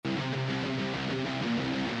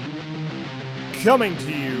Coming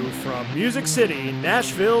to you from Music City,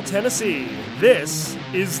 Nashville, Tennessee, this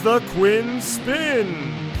is the Quinn Spin.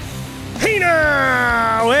 Hey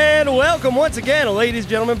now, and welcome once again, ladies,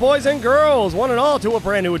 gentlemen, boys, and girls, one and all, to a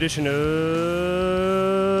brand new edition of...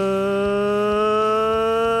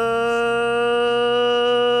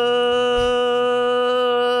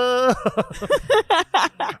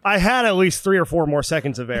 I had at least 3 or 4 more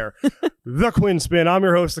seconds of air. The Quinn Spin. I'm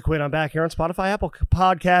your host, The Quinn. I'm back here on Spotify, Apple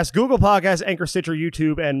Podcasts, Google Podcasts, Anchor, Stitcher,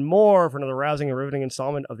 YouTube, and more for another rousing and riveting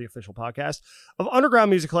installment of the official podcast of Underground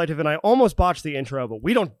Music Collective. And I almost botched the intro, but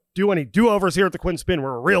we don't do any do-overs here at The Quinn Spin.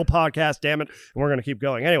 We're a real podcast, damn it, and we're going to keep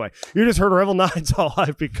going. Anyway, you just heard Revel 9's All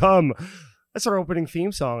I've Become. That's our opening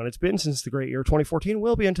theme song, and it's been since the great year 2014.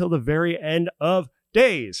 Will be until the very end of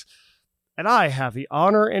days. And I have the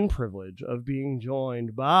honor and privilege of being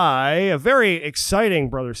joined by a very exciting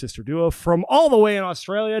brother-sister duo from all the way in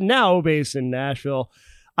Australia, now based in Nashville.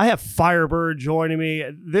 I have Byrd joining me.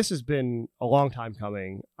 This has been a long time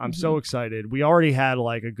coming. I'm so excited. We already had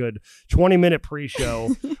like a good 20-minute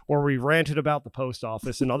pre-show where we ranted about the post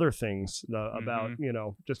office and other things about, you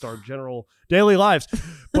know, just our general daily lives.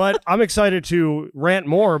 But I'm excited to rant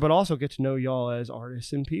more, but also get to know y'all as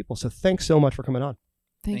artists and people. So thanks so much for coming on.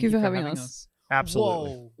 Thank you for having us.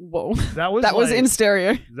 Absolutely. Whoa. That was was in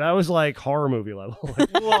stereo. That was like horror movie level.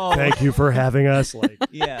 Like, whoa. Thank you for having us. Like,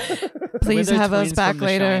 yeah. Please have us back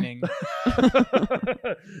later.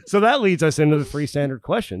 So that leads us into the 3 standard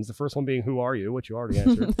questions. The first one being, who are you? Which you already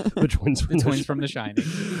answered. The twins from The Shining.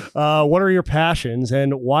 What are your passions,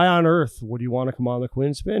 and why on earth would you want to come on the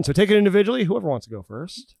Quinn Spin? So take it individually. Whoever wants to go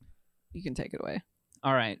first. You can take it away.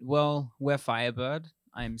 All right. Well, we're Firebird.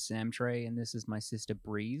 I'm Sam Trey, and this is my sister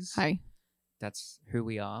Breeze. Hi. That's who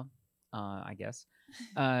we are, I guess.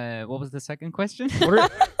 What was the second question?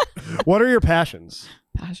 What are your passions?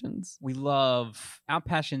 Passions. Our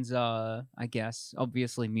passions are, I guess,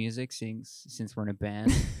 obviously music, since we're in a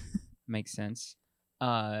band. Makes sense.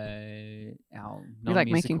 You like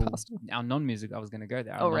making pasta. Our non-music, I was going to go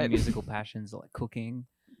there. Our non-musical passions are like cooking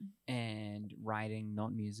and writing,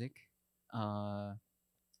 not music.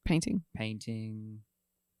 Painting.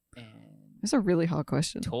 And that's a really hard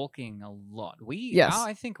question. Talking a lot.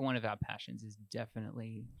 I think one of our passions is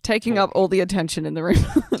definitely taking up all the attention in the room.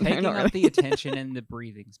 Taking up the attention and the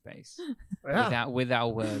breathing space. Yeah. With our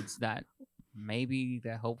words that maybe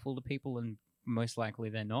they're helpful to people and most likely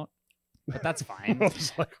they're not. But that's fine.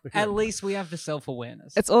 At least we have the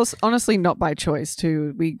self-awareness. It's also honestly not by choice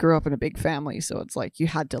too. We grew up in a big family, so it's like you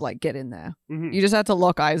had to like get in there. Mm-hmm. You just had to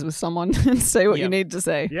lock eyes with someone and say what you need to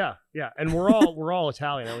say. Yeah. And we're all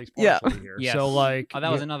Italian, at least partially here. Yes. So like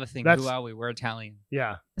that was another thing. Who are we? We're Italian.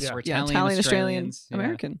 Yeah. So we're Italian, Australian,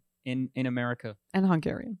 American. In America. And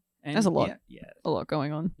Hungarian. There's a lot. Yeah. A lot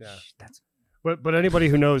going on. Yeah. But anybody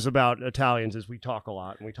who knows about Italians is we talk a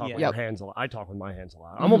lot and we talk with our hands a lot. I talk with my hands a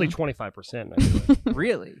lot. I'm only 25%. Actually.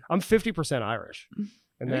 Really? I'm 50% Irish.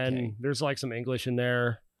 And then there's like some English in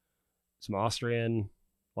there, some Austrian,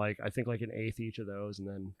 like I think like an eighth each of those, and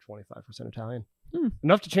then 25% Italian.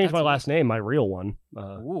 Enough to change my last name, my real one.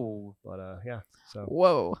 Ooh. But yeah. So.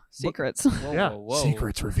 Whoa. Secrets. Whoa.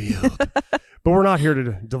 Secrets revealed. But we're not here to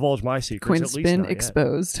divulge my secrets. Quinn Spin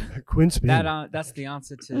exposed. Quinn Spin. That's the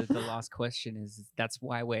answer to the last question. Is that's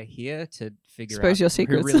why we're here to figure expose out your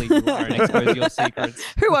secrets. Who really you are and expose your secrets.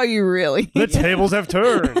 Who are you really? The tables have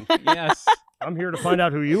turned. Yes. I'm here to find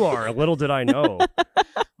out who you are. Little did I know.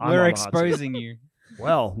 We're exposing you.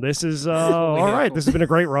 Well, this is all right. This has been a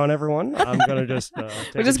great run, everyone. I'm gonna just.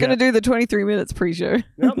 We're just gonna do the 23 minutes pre-show.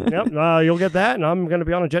 Yep. You'll get that, and I'm gonna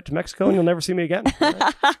be on a jet to Mexico, and you'll never see me again.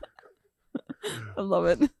 Right? I love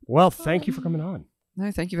it. Well, thank you for coming on.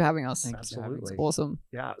 No, thank you for having us. Absolutely. It's awesome.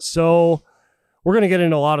 Yeah. So we're going to get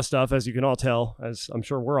into a lot of stuff, as you can all tell, as I'm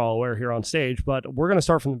sure we're all aware here on stage, but we're going to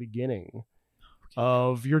start from the beginning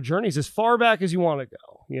of your journeys as far back as you want to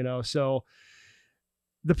go, you know? So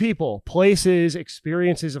the people, places,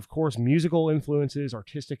 experiences, of course, musical influences,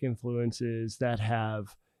 artistic influences that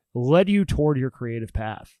have led you toward your creative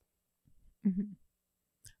path. Mm-hmm.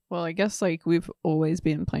 Well, I guess like we've always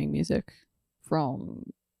been playing music from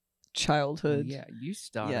childhood. Yeah, you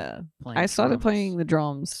started playing I started drums. playing the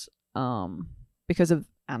drums because of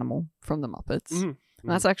Animal from the Muppets. Mm-hmm. And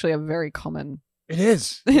that's actually a very common... It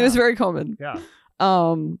is. It is very common. Yeah.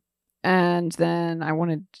 And then I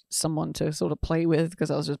wanted someone to sort of play with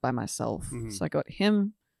because I was just by myself. Mm-hmm. So I got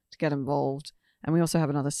him to get involved. And we also have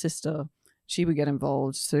another sister. She would get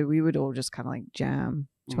involved. So we would all just kind of like jam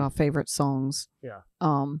to our favorite songs. Yeah.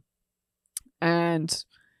 And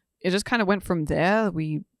it just kind of went from there.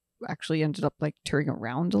 We actually ended up like touring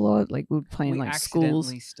around a lot. Like we would play in like schools. We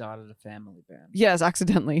accidentally started a family band. Yes,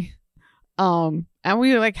 accidentally. And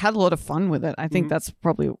we like had a lot of fun with it. I think that's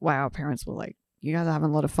probably why our parents were like, you guys are having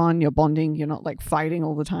a lot of fun, you're bonding, you're not like fighting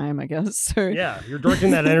all the time, I guess. So yeah, you're directing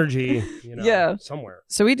that energy, somewhere.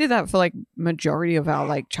 So we did that for like majority of our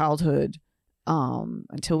like childhood,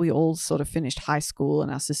 until we all sort of finished high school,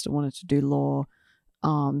 and our sister wanted to do law.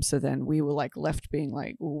 So then we were like left being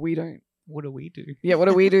like, well, we don't. What do we do? Yeah, what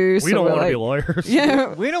do we do? We don't want to be lawyers.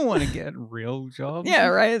 Yeah, we don't want to get real jobs. Yeah,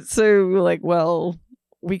 right. So we're like, well,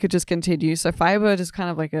 we could just continue. So Fyre is kind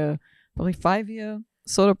of like a probably 5-year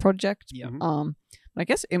sort of project. Yeah. I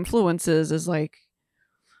guess influences is like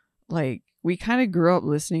we kind of grew up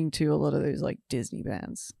listening to a lot of those like Disney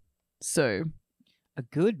bands. So a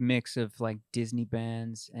good mix of like Disney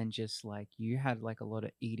bands and just like you had like a lot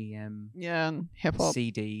of EDM, and hip hop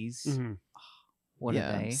CDs. Mm-hmm. What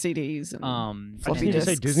are they? CDs and I floppy need to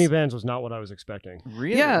say disks. Disney bands was not what I was expecting.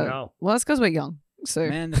 Really? Yeah. No. Well, that's because we're young. So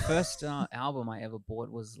Man, the first album I ever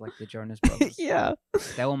bought was like the Jonas Brothers. yeah.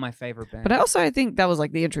 They were my favorite band. But I think that was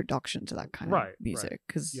like the introduction to that kind of music,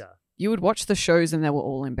 because you would watch the shows and they were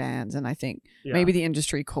all in bands, and I think maybe the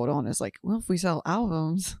industry caught on as like, well, if we sell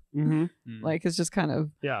albums, like it's just kind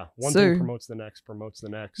of one thing promotes the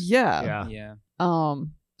next. Yeah.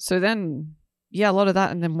 So then a lot of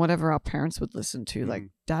that, and then whatever our parents would listen to, like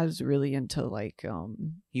Dad's really into like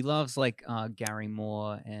he loves like Gary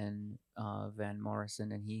Moore and Van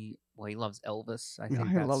Morrison, and he loves Elvis. I think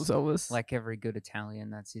he loves Elvis. Like every good Italian,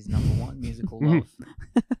 that's his number one musical love.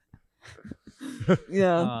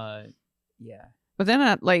 Yeah. But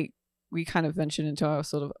then we kind of ventured into our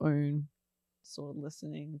sort of own sort of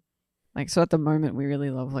listening. Like, so at the moment we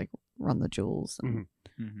really love like Run the Jewels. And,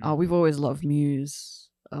 we've always loved Muse.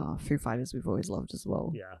 Foo Fighters we've always loved as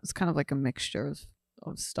well. Yeah. It's kind of like a mixture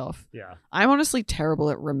of stuff. Yeah. I'm honestly terrible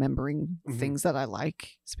at remembering things that I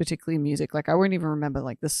like, particularly music. Like I won't even remember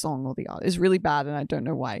like the song or the art. It's really bad, and I don't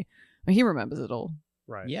know why. But he remembers it all.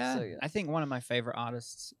 Right. Yeah. So, I think one of my favorite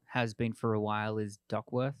artists has been for a while is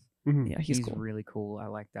Duckworth. Yeah, he's cool. Really cool. I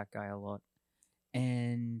like that guy a lot.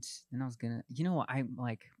 And then I was gonna, what? I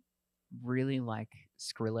like really like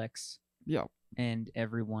Skrillex. Yeah. And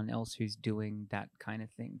everyone else who's doing that kind of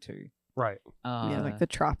thing too. Right. Like the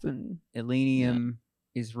trap and Elenium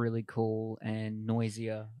is really cool, and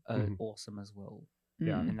Noisia are awesome as well.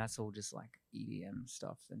 Yeah. And that's all just like EDM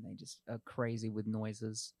stuff, and they just are crazy with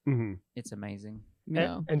noises. It's amazing.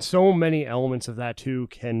 Yeah. And so many elements of that too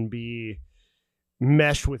can be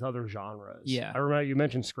meshed with other genres. Yeah. I remember you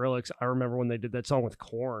mentioned Skrillex. I remember when they did that song with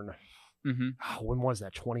Korn. Mm-hmm. When was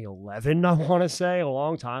that? 2011, I want to say, a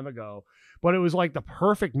long time ago. But it was like the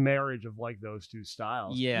perfect marriage of like those two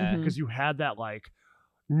styles. Yeah. Because you had that like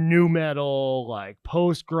new metal, like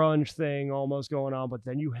post grunge thing almost going on, but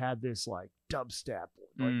then you had this like dubstep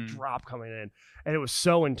like drop coming in, and it was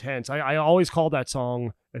so intense. I always called that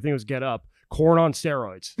song, I think it was Get Up, Korn on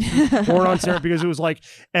steroids. Korn on steroids, because it was like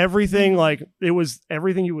everything, like it was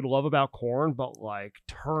everything you would love about Korn, but like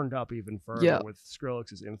turned up even further with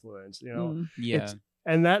Skrillex's influence,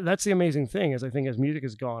 and that's the amazing thing is I think as music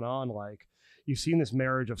has gone on, like you've seen this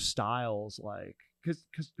marriage of styles, like because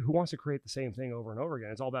who wants to create the same thing over and over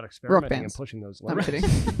again? It's all about experimenting and pushing those limits. I'm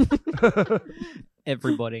kidding.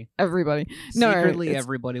 Everybody. Secretly,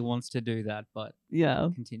 everybody wants to do that, but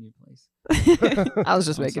continue, please. I was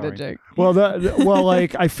just making a joke. Well,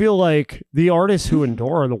 like I feel like the artists who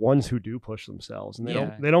endure are the ones who do push themselves, and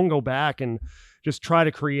they don't go back and just try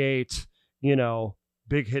to create,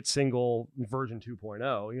 big hit single version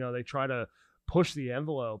 2.0. They try to push the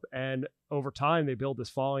envelope, and over time they build this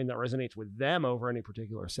following that resonates with them over any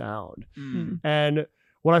particular sound. And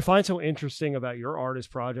what I find so interesting about your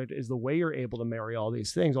artist project is the way you're able to marry all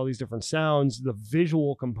these things, all these different sounds, the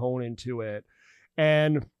visual component to it,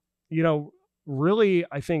 and really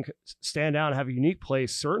I think stand out and have a unique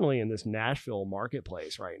place certainly in this Nashville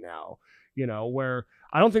marketplace right now, where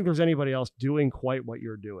I don't think there's anybody else doing quite what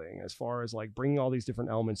you're doing as far as like bringing all these different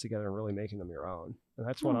elements together and really making them your own. And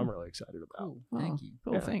that's what I'm really excited about. Cool. Thank you.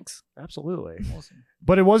 Cool, thanks. Absolutely. Awesome.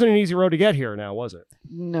 But it wasn't an easy road to get here now, was it?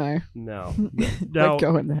 No. We're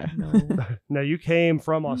going there. No, you came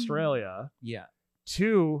from Australia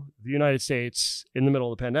to the United States in the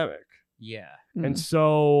middle of the pandemic. Yeah. And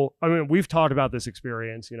so, I mean, we've talked about this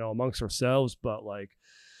experience, amongst ourselves, but like,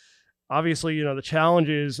 obviously, the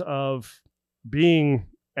challenges of being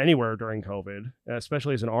anywhere during COVID,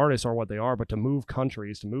 especially as an artist, are what they are, but to move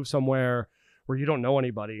countries, to move somewhere where you don't know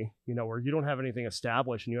anybody, where you don't have anything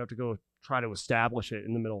established and you have to go try to establish it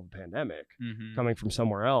in the middle of a pandemic, coming from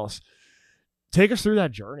somewhere else. Take us through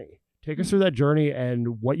that journey. Take us through that journey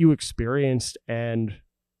and what you experienced and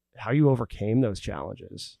how you overcame those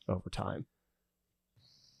challenges over time.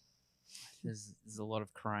 There's a lot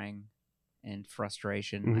of crying and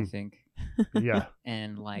frustration, I think. Yeah.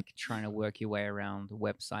 And like trying to work your way around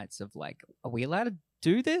websites of like, are we allowed to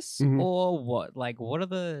do this Mhm. or what? Like, what are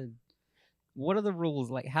the rules?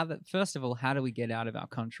 Like, first of all, how do we get out of our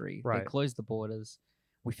country? Right. They closed the borders.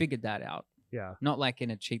 We figured that out. Yeah. Not like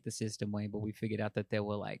in a cheat the system way, but we figured out that there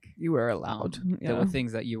were like You were allowed. there were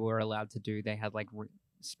things that you were allowed to do. They had like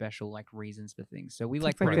special like reasons for things. So we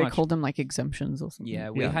like They pretty much called them like exemptions or something. yeah,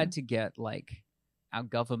 we had to get like our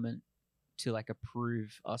government to like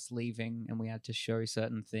approve us leaving, and we had to show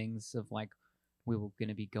certain things of like we were going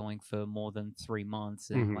to be going for more than 3 months,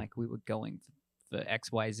 and like we were going for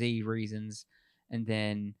XYZ reasons, and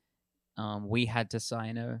then we had to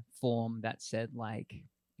sign a form that said like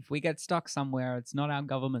if we get stuck somewhere, it's not our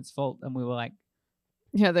government's fault, and we were like,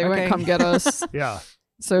 yeah, they okay. won't come get us. Yeah.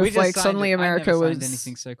 So we if just like signed suddenly it. I America never was signed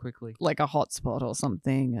anything so quickly, like a hotspot or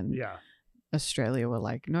something, and Yeah. Australia were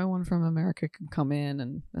like, no one from America can come in,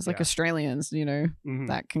 and there's like Yeah. Australians, you know, Mhm.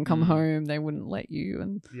 that can come home. They wouldn't let you,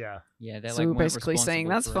 and Yeah. yeah, they're So like we're weren't basically saying,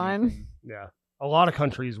 responsible "That's for fine." anything. Yeah. A lot of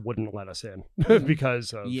countries wouldn't let us in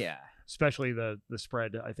because of Yeah. especially the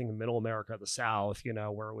spread, I think in middle America, the South, you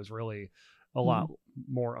know, where it was really a lot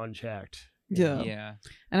more unchecked. yeah. Yeah.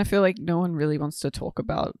 And I feel like no one really wants to talk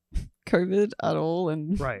about COVID at all,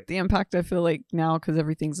 and Right. the impact. I feel like now because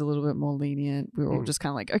everything's a little bit more lenient, we're all just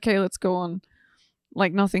kind of like, okay, let's go on,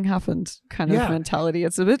 like nothing happened kind of mentality.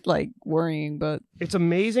 It's a bit like worrying, but It's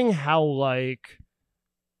amazing how like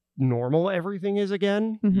normal everything is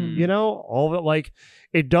again. Mhm. You know, all of it, like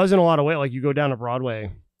it does in a lot of ways. Like you go down to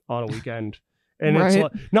Broadway on a weekend, and it's Right.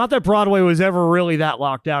 like, not that Broadway was ever really that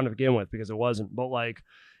locked down to begin with, because it wasn't. But like,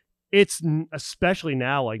 it's especially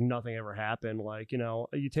now, like nothing ever happened. Like, you know,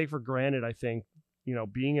 you take for granted, I think, you know,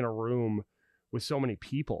 being in a room with so many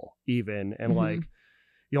people, even, and like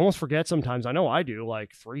you almost forget sometimes. I know I do.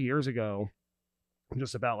 Like 3 years ago,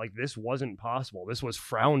 just about like this wasn't possible. This was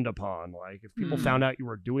frowned upon. Like if people found out you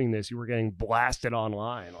were doing this, you were getting blasted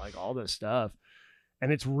online, like all this stuff.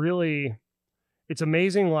 And it's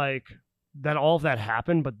amazing like that all of that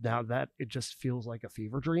happened, but now that it just feels like a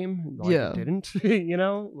fever dream. Like it didn't, you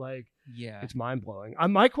know, like it's mind blowing.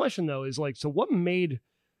 My question though is like, so what made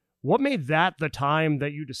that the time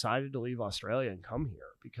that you decided to leave Australia and come here?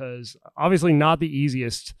 Because obviously not the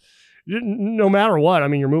easiest, no matter what. I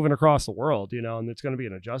mean, you're moving across the world, you know, and it's going to be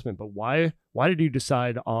an adjustment. But why did you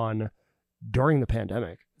decide on during the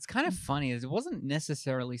pandemic? It's kind of funny. It wasn't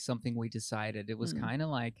necessarily something we decided. It was kind of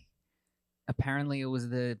like, apparently it was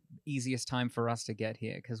the easiest time for us to get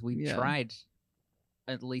here because we tried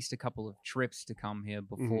at least a couple of trips to come here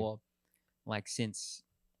before, like since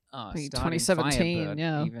starting 2017,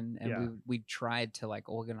 Fyre, even, and we tried to like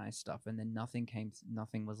organize stuff, and then nothing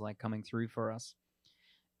was like coming through for us.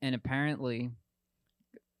 And apparently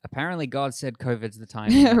God said COVID's the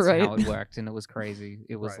time. And that's how it worked, and it was crazy.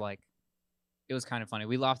 It was like, it was kind of funny.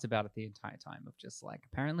 We laughed about it the entire time of just like,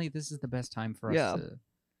 apparently this is the best time for us to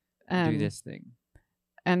do this thing.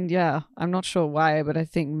 And yeah, I'm not sure why, but I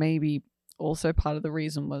think maybe also part of the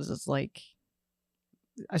reason was it's like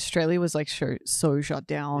Australia was like so shut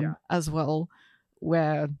down as well,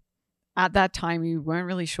 where at that time you weren't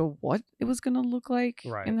really sure what it was going to look like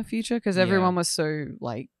in the future, because everyone was so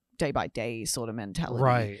like day by day sort of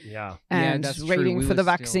mentality, and that's waiting true. for the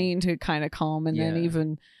vaccine to kind of come, and then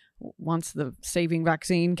even once the saving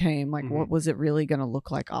vaccine came, like what was it really going to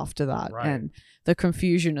look like after that? And the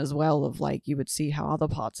confusion as well of like, you would see how other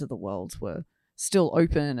parts of the world were still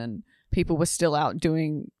open and people were still out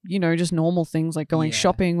doing, you know, just normal things like going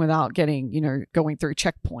shopping without getting, you know, going through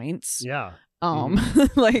checkpoints.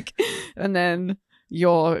 Like, and then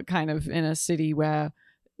you're kind of in a city where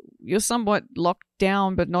you're somewhat locked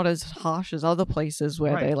down, but not as harsh as other places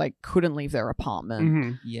where they like couldn't leave their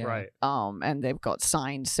apartment. And they've got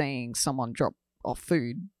signs saying someone dropped off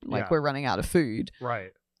food, like we're running out of food.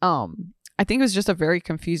 I think it was just a very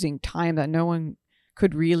confusing time that no one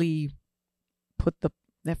could really put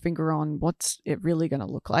their finger on what's it really going to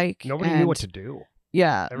look like. Nobody knew what to do.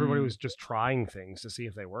 Yeah. Everybody was just trying things to see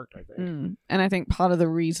if they worked, I think. And I think part of the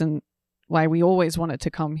reason why we always wanted to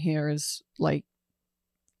come here is like,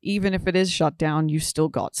 even if it is shut down, you still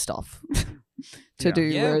got stuff to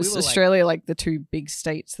do. Whereas Australia, like the two big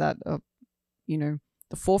states that are, you know,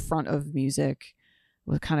 the forefront of music,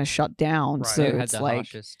 were kind of shut down. So it's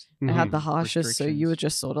like it had the harshest. So you were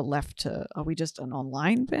just sort of left to, are we just an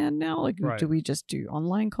online band now? Like, do we just do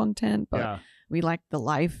online content? But we like the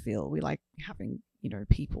live feel. We like having, you know,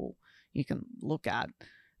 people you can look at,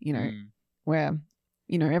 you know, where,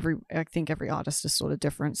 you know, I think every artist is sort of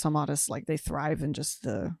different. Some artists, like, they thrive in just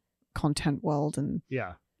the content world and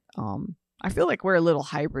I feel like we're a little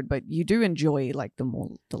hybrid, but you do enjoy like the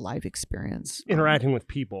live experience. Interacting with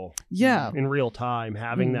people. Yeah. In real time,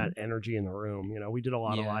 having that energy in the room. We did a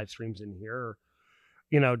lot of live streams in here,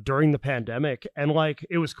 during the pandemic, and like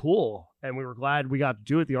it was cool, and we were glad we got to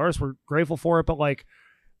do it. The artists were grateful for it, but like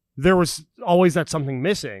there was always that something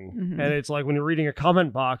missing. And it's like when you're reading a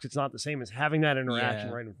comment box, it's not the same as having that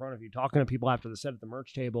interaction right in front of you, talking to people after the set at the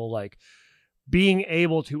merch table, like being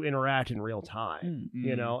able to interact in real time,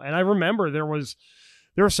 and I remember there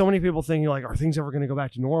were so many people thinking like, are things ever going to go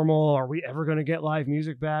back to normal? Are we ever going to get live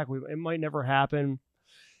music back? It might never happen.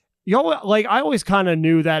 Like I always kind of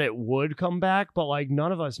knew that it would come back, but like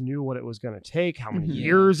none of us knew what it was going to take, how many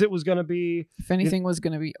years it was going to be. If anything was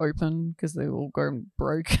going to be open, because they all go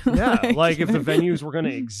broke. Like if the venues were going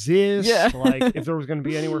to exist, like if there was going to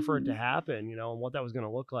be anywhere for it to happen, and what that was going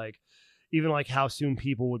to look like. Even like how soon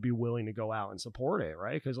people would be willing to go out and support it,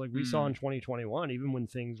 right? Because like we saw in 2021, even when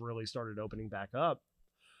things really started opening back up,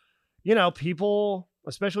 people,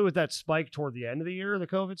 especially with that spike toward the end of the year, the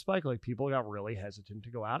COVID spike, like people got really hesitant to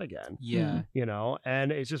go out again. Yeah.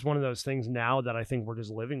 And it's just one of those things now that I think we're just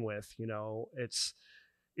living with,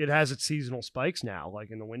 it has its seasonal spikes now, like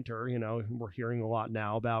in the winter, we're hearing a lot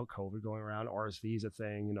now about COVID going around. RSV is a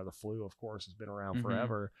thing, the flu, of course, has been around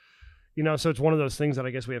forever. So it's one of those things that I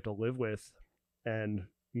guess we have to live with and,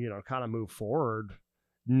 kind of move forward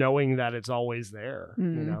knowing that it's always there,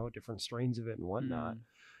 different strains of it and whatnot.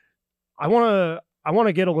 I want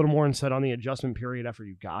to get a little more insight on the adjustment period after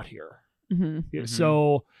you got here.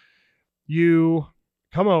 So you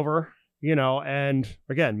come over, and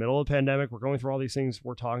again, middle of the pandemic, we're going through all these things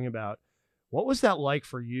we're talking about. What was that like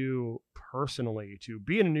for you personally to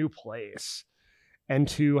be in a new place and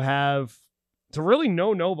to really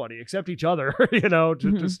know nobody except each other,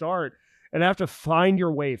 to start and have to find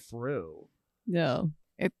your way through? Yeah.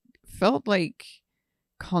 It felt like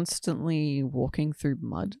constantly walking through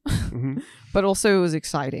mud, but also it was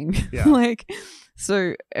exciting. Yeah.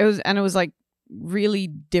 So it was like really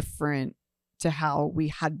different to how we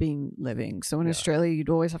had been living. So in Australia, you'd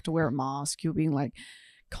always have to wear a mask. You're being like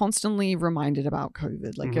constantly reminded about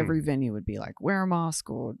COVID. Like every venue would be like, wear a mask,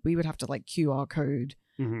 or we would have to like QR code.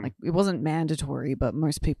 Like it wasn't mandatory, but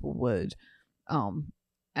most people would.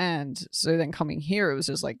 And so then coming here, it was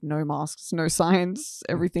just like no masks, no signs.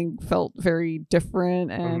 Everything felt very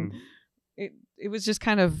different. And it was just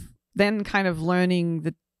kind of learning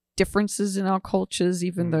the differences in our cultures,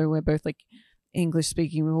 even though we're both like English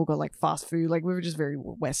speaking, we all got like fast food. Like we were just very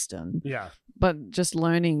Western. Yeah. But just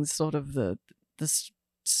learning sort of the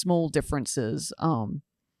small differences.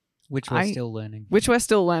 Which we're still learning.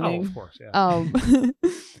 Oh, of course, yeah.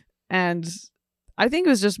 And I think it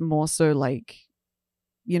was just more so like,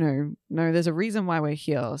 no, there's a reason why we're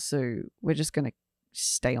here, so we're just going to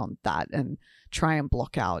stay on that and try and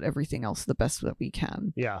block out everything else the best that we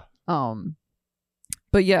can. Yeah.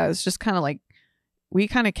 But yeah, it's just kind of like, we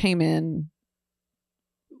kind of came in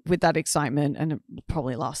with that excitement, and it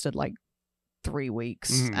probably lasted like 3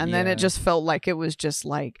 weeks, and then it just felt like it was just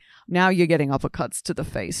like, now you're getting uppercuts to the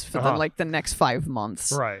face for the next 5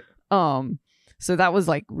 months, right? So that was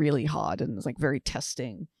like really hard, and it was like very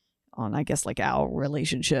testing on, I guess, like our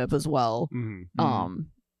relationship as well.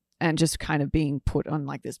 And just kind of being put on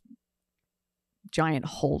like this giant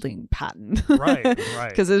holding pattern, right?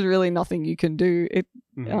 Because there's really nothing you can do.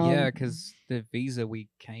 Because the visa we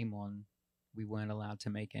came on, we weren't allowed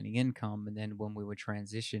to make any income, and then when we were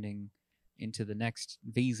transitioning into the next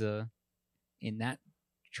visa, in that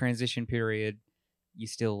transition period, you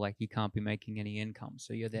still like, you can't be making any income,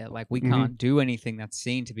 so you're there like, we can't do anything that's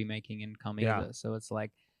seen to be making income either. So it's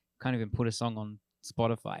like, can't even put a song on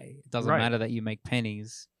Spotify. It doesn't matter that you make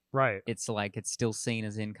pennies, right? It's like, it's still seen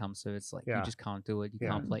as income, so it's like, you just can't do it. You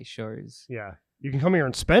can't play shows. You can come here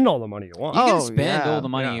and spend all the money you want. You can spend all the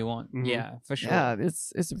money you want. Yeah, for sure. Yeah,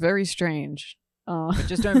 it's very strange. But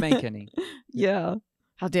just don't make any. Yeah.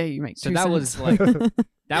 How dare you make 2 cents? So was like,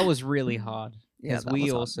 that was really hard. Because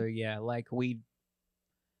we also, like we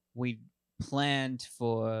planned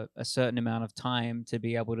for a certain amount of time to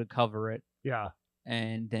be able to cover it. Yeah.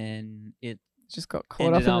 And then it just got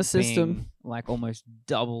caught up in the system. Like almost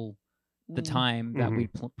double the time that we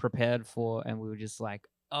prepared for. And we were just like,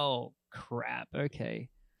 oh, crap. Okay.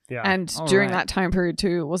 Yeah. And during that time period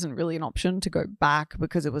too, it wasn't really an option to go back,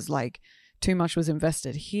 because it was like, too much was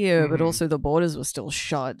invested here, but also the borders were still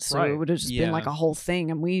shut. So it would have just been like a whole thing.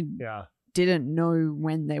 And we didn't know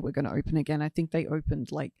when they were going to open again. I think they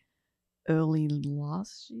opened like early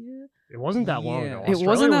last year. It wasn't that long ago. It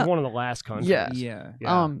wasn't was one of the last countries.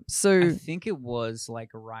 So I think it was like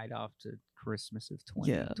right after Christmas of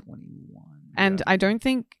 2021. And I don't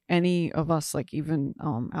think any of us, like even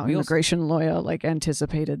our immigration lawyer, like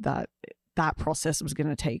anticipated that process was going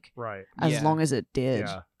to take as long as it did.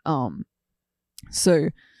 Yeah. So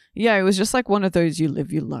yeah, it was just like one of those you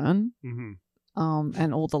live, you learn.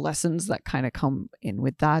 And all the lessons that kind of come in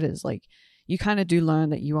with that is like, you kind of do learn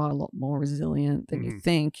that you are a lot more resilient than you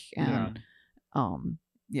think. And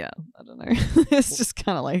yeah, I don't know. It's just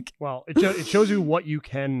kind of like, well, it shows you what you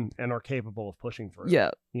can and are capable of pushing through.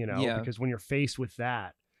 Yeah. You know, because when you're faced with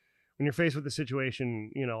that, when you're faced with a situation,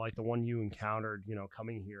 you know, like the one you encountered, you know,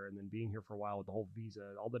 coming here and then being here for a while with the whole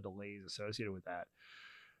visa, all the delays associated with that,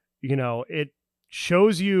 you know, it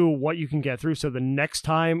shows you what you can get through. So the next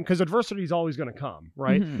time, because adversity is always going to come,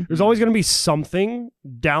 right? There's always going to be something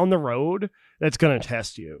down the road that's going to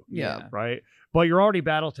test you. Yeah. Right. But you're already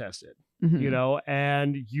battle tested, you know,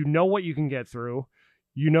 and you know what you can get through.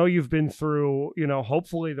 You know, you've been through, you know,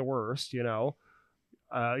 hopefully the worst, you know,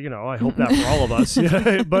 I hope that for all of us,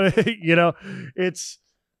 but you know, it's,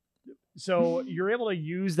 so you're able to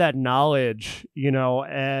use that knowledge, you know,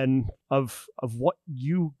 and of what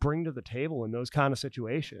you bring to the table in those kind of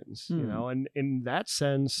situations, you know, and in that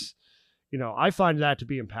sense, you know, I find that to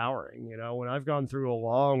be empowering. You know, when I've gone through a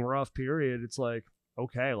long, rough period, it's like,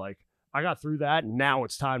 okay, like I got through that, and now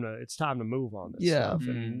it's time to move on this stuff,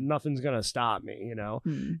 and nothing's gonna stop me. You know,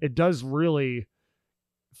 it does really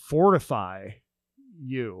fortify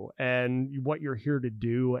you and what you're here to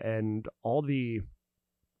do, and all the,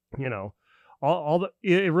 you know,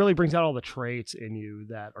 it really brings out all the traits in you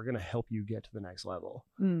that are going to help you get to the next level.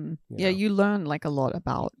 You learn like a lot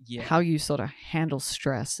about how you sort of handle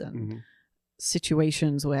stress and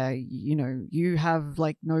situations where, you know, you have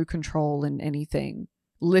like no control in anything,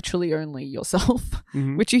 literally only yourself,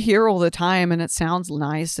 which you hear all the time, and it sounds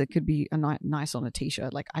nice. It could be nice on a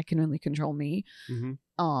t-shirt, like I can only control me.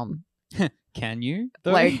 Can you?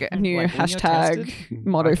 Though? Like a new hashtag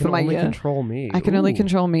motto for my year. Control me. I can only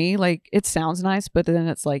control me. Like it sounds nice, but then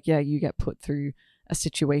it's like, yeah, you get put through a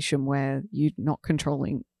situation where you're not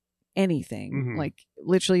controlling anything. Like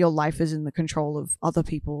literally your life is in the control of other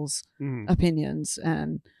people's opinions.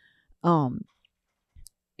 And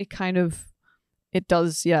it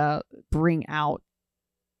does bring out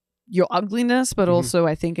your ugliness, but also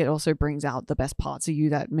I think it also brings out the best parts of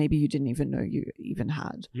you that maybe you didn't even know you even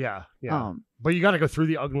had. But you got to go through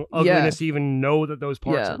the ugliness to even know that those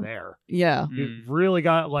parts are there. You really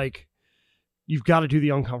got, like, you've got to do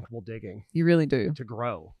the uncomfortable digging. You really do, to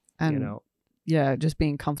grow. And you know, just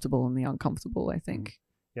being comfortable in the uncomfortable, I think.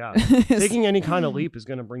 Taking any kind of leap is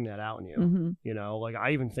going to bring that out in you. You know, like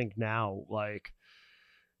I even think now, like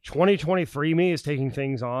 2023 me is taking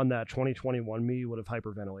things on that 2021 me would have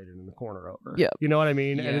hyperventilated in the corner over. You know what I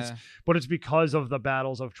mean? And it's because of the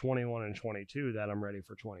battles of 21 and 22 that I'm ready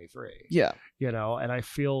for 23. You know, and I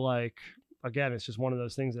feel like, again, it's just one of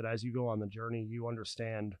those things that as you go on the journey, you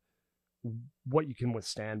understand what you can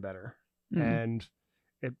withstand better. And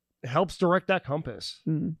it helps direct that compass.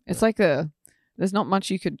 It's like there's not much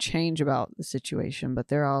you could change about the situation, but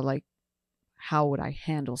there are like, how would I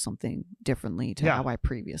handle something differently to how I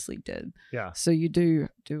previously did? So you do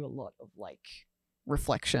a lot of like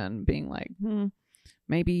reflection, being like,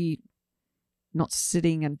 maybe not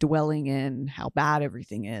sitting and dwelling in how bad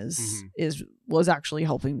everything was actually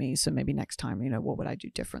helping me. So maybe next time, you know, what would I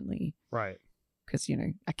do differently? Right. Because, you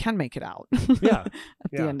know, I can make it out at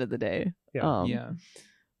the end of the day.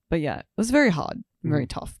 But yeah, it was very hard, very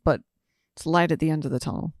tough, but it's light at the end of the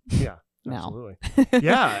tunnel. Now. Absolutely. And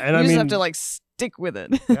you just have to like stick with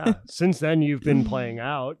it. Since then you've been playing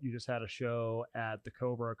out. You just had a show at the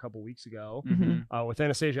Cobra a couple weeks ago with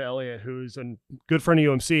Anastasia Elliott, who's a good friend of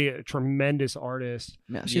UMC, a tremendous artist.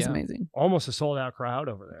 She's amazing. Almost a sold out crowd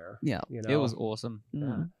over there. You know? It was awesome.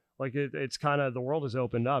 Like it's kind of, the world has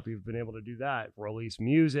opened up. You've been able to do that, release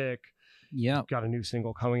music. Got a new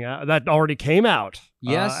single coming out that already came out.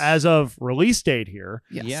 As of release date here.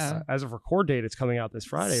 As of record date, it's coming out this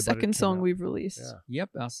Friday. Second song we've released.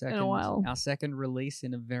 Our second in a while. Our second release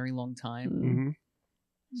in a very long time.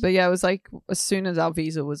 But yeah, it was like as soon as our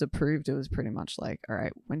visa was approved, it was pretty much like, all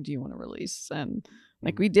right, when do you want to release? And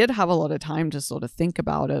like we did have a lot of time to sort of think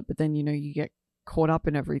about it, but then, you know, you get caught up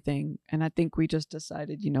in everything. And I think we just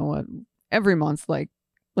decided, you know what, every month, like,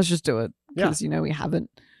 let's just do it. Because, you know, we haven't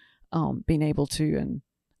been able to. And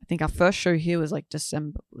I think our first show here was like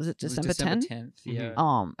December 10th?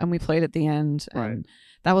 And we played at the end. And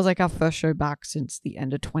that was like our first show back since the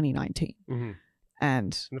end of 2019.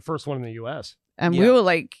 And the first one in the US. And we were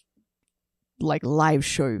like live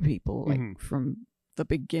show people, like from the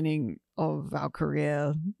beginning of our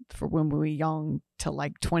career, for when we were young to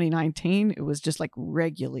like 2019, it was just like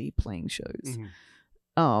regularly playing shows.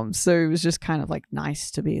 So it was just kind of like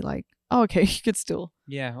nice to be like, oh, okay, you could still.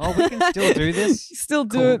 Yeah. Oh, we can still do this. Still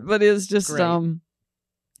do it, but it was just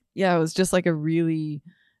yeah, it was just like a really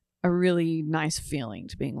nice feeling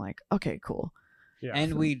to being like, okay, cool. Yeah.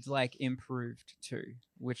 And we'd like improved too,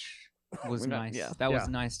 which was nice. Yeah. That was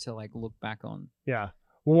nice to like look back on. Yeah.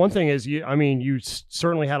 Well, one thing is, you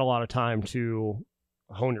certainly had a lot of time to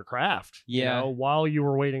hone your craft. Yeah. You know, while you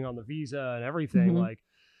were waiting on the visa and everything, like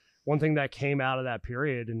one thing that came out of that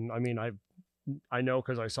period, and I mean, I know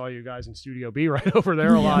because I saw you guys in Studio B right over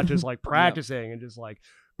there a lot, just like practicing and just like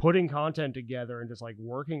putting content together and just like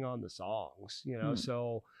working on the songs, you know.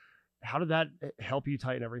 So how did that help you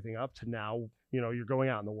tighten everything up to now, you know, you're going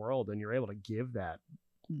out in the world and you're able to give that,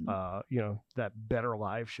 you know, that better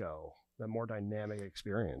live show, that more dynamic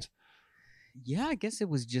experience? Yeah, I guess it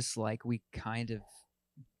was just like we kind of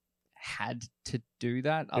had to do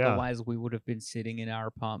that. Otherwise, we would have been sitting in our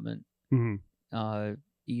apartment,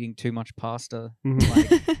 eating too much pasta,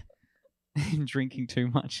 like, and drinking too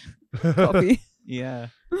much coffee. Yeah,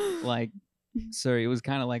 like, so it was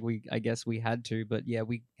kind of like I guess we had to, but yeah,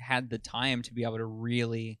 we had the time to be able to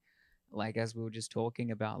really, like, as we were just talking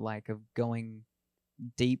about, like, of going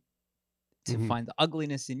deep to find the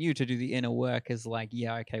ugliness in you, to do the inner work, is like,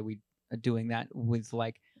 yeah, okay, we are doing that with,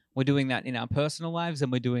 like, we're doing that in our personal lives,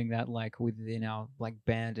 and we're doing that like within our like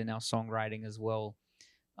band and our songwriting as well,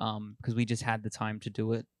 because we just had the time to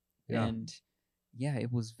do it. And yeah,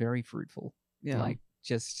 it was very fruitful. Like,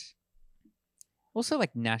 just also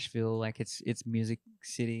like Nashville, like it's music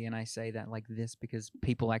city, and I say that like this because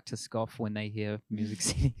people like to scoff when they hear music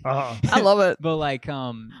city. I love it. But like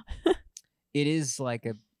it is like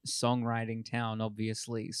a songwriting town,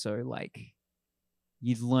 obviously, so like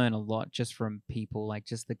you'd learn a lot just from people, like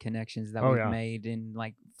just the connections that we've made in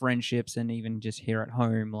like friendships, and even just here at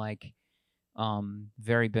home, like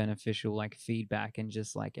very beneficial, like feedback, and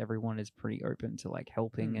just like everyone is pretty open to like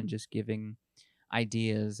helping and just giving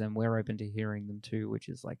ideas, and we're open to hearing them too, which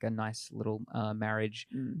is like a nice little marriage.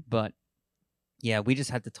 But yeah, we just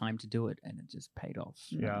had the time to do it, and it just paid off.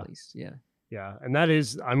 At least. Yeah. And that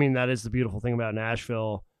is, I mean, that is the beautiful thing about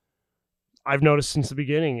Nashville. I've noticed since the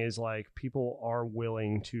beginning is like people are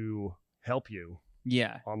willing to help you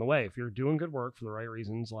on the way. If you're doing good work for the right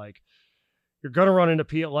reasons, like you're going to run into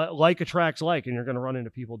people, like attracts like, and you're going to run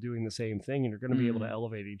into people doing the same thing, and you're going to be able to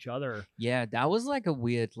elevate each other. Yeah, that was like a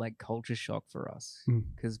weird like culture shock for us,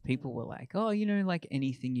 because people were like, oh, you know, like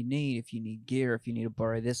anything you need, if you need gear, if you need to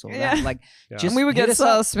borrow this or that, like just and we would get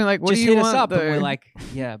sus, be like, what do you want? Up, and we're like,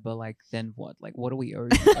 yeah, but like then what? Like, what do we owe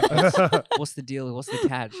you? Like, what's the deal? What's the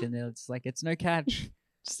catch? And then it's like, it's no catch.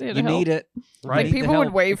 You need it, right? Like, people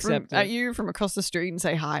would wave at you from across the street and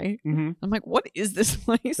say hi. I'm like, what is this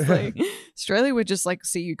place? Like, Australia would just like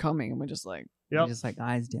see you coming, and we're just like, just like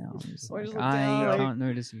eyes down. Like, I can't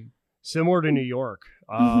notice you. Similar to New York,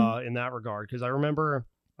 in that regard, because I remember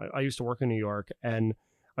I used to work in New York, and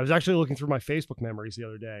I was actually looking through my Facebook memories the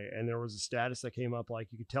other day, and there was a status that came up like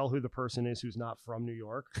you could tell who the person is who's not from New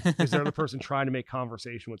York, because they're the person trying to make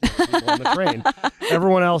conversation with the other people on the train.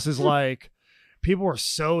 Everyone else is like. People were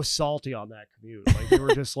so salty on that commute. Like they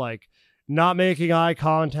were just like not making eye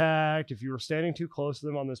contact. If you were standing too close to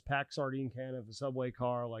them on this packed sardine can of a subway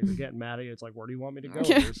car, like they're getting mad at you. It's like, where do you want me to go?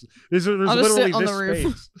 There's literally this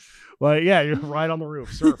space. Like, yeah, you're right on the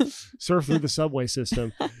roof. Surf through the subway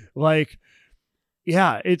system. Like,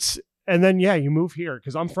 yeah, and then you move here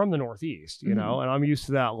because I'm from the Northeast, you know, and I'm used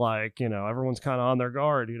to that. Like, you know, everyone's kind of on their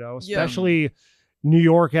guard, you know, especially New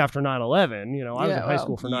York after 9/11. You know, I was in high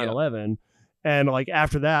school for 9/11. And like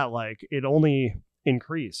after that, like it only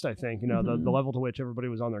increased, I think, you know, the level to which everybody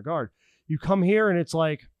was on their guard. You come here and it's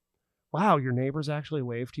like, wow, your neighbors actually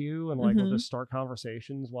wave to you and like will just start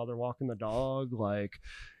conversations while they're walking the dog. Like,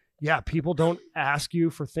 yeah, people don't ask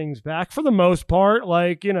you for things back for the most part.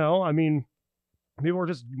 Like, you know, I mean, people are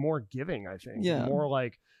just more giving, I think. More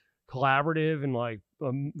like collaborative and like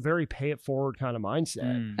a very pay it forward kind of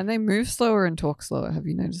mindset. And they move slower and talk slower. Have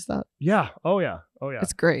you noticed that? Yeah. Oh yeah.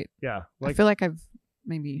 It's great. Yeah. Like, I feel like I've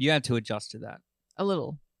maybe you had to adjust to that a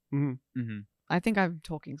little. I think I'm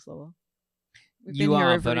talking slower. You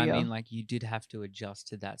are, but I mean, like you did have to adjust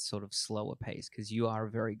to that sort of slower pace because you are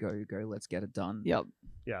a very go, let's get it done. Yep.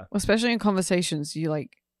 Yeah. Well, especially in conversations, you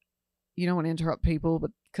don't want to interrupt people,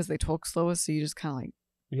 but because they talk slower, so you just kind of like.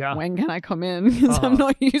 Yeah. When can I come in? Because I'm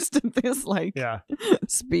not used to this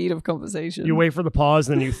speed of conversation. You wait for the pause,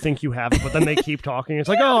 then you think you have it, but then they keep talking. It's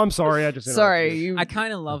like, oh, I'm sorry, I just interrupted you. I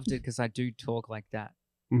kind of loved it because I do talk like that.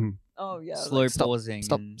 Oh yeah, slow pausing,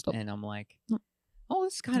 stop. And I'm like, oh,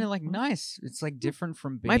 it's kind of like nice. It's like different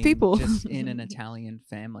from being My people. just in an Italian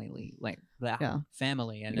family, like that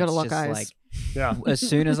family. And You gotta it's lock just eyes. like, Yeah. as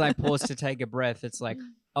soon as I pause to take a breath, it's like,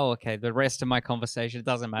 oh, okay, the rest of my conversation, it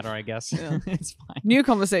doesn't matter, I guess. Yeah. It's fine. New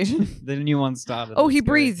conversation. The new one started. Oh, he Let's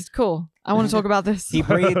go. breathed. Cool. I want to talk about this. He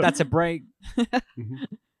breathed. That's a break.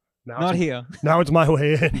 Now Not it's, here. Now it's my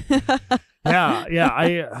way in.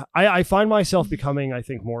 Yeah. I find myself becoming, I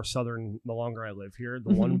think, more southern the longer I live here.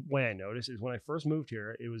 The one way I notice is when I first moved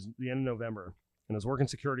here, it was the end of November, and I was working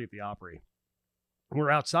security at the Opry. We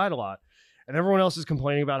were outside a lot, and everyone else is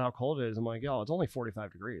complaining about how cold it is. I'm like, yo, it's only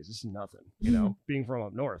 45 degrees. This is nothing, being from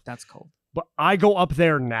up north. That's cold. But I go up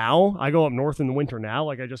there now. I go up north in the winter now,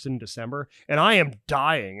 like I just did in December, and I am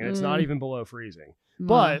dying, and it's not even below freezing.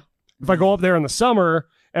 But if I go up there in the summer,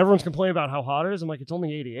 everyone's complaining about how hot it is. I'm like, it's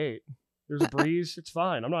only 88. There's a breeze. It's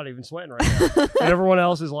fine. I'm not even sweating right now. And everyone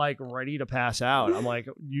else is like ready to pass out. I'm like,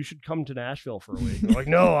 you should come to Nashville for a week. They're like,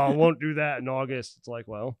 no, I won't do that in August. It's like,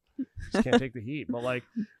 well, just can't take the heat. But like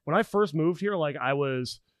when I first moved here, like I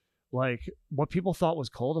was like, what people thought was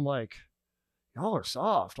cold. I'm like, y'all are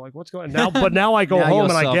soft. Like what's going on now? But now I go Now home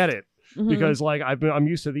and you're I get soft. it. Because like I'm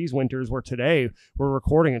used to these winters where today we're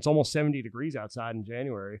recording. It's almost 70 degrees outside in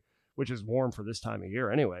January, which is warm for this time of year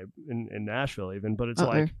anyway, in Nashville even. But it's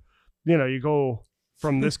like, you go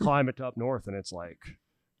from this climate to up north and it's like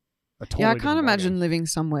a totally I can't different imagine ballgame. living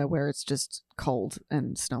somewhere where it's just cold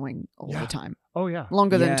and snowing all the time. Oh yeah.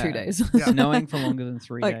 Longer than 2 days. Yeah. Snowing for longer than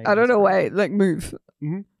 3 like, days. I don't know That's why. Like, move. Mhm.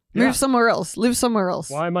 Move Yeah. somewhere else. Live somewhere else.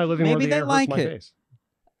 Why am I living Maybe where the they air like hurts my it. face?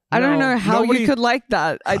 I don't No, know how nobody- you could like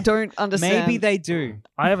that. I don't understand. Maybe they do.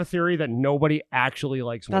 I have a theory that nobody actually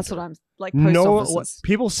likes winter. That's what I'm like. Post No, offices.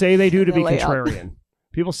 people say they do to be They lay out. contrarian.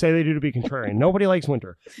 People say they do to be contrarian. Nobody likes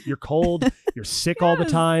winter. You're cold. You're sick all the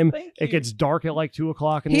Yes, time. thank It you. gets dark at like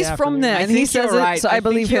 2:00 in He's the from afternoon. there. I And he think says you're it, right. so I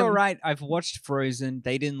believe think you're him. right. I've watched Frozen.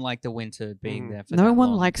 They didn't like the winter being there for No that one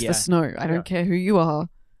long. likes the snow. I don't care who you are.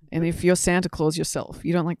 And if you're Santa Claus yourself,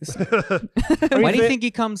 you don't like the snow. Why do you think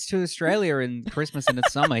he comes to Australia in Christmas and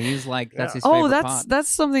it's summer? He's like, that's his Oh, favorite that's part. that's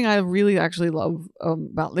something I really actually love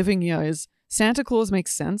about living here is Santa Claus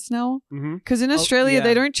makes sense now. Because in Australia,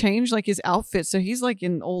 they don't change like his outfit. So he's like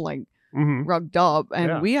in all like rugged up.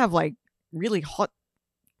 And we have like really hot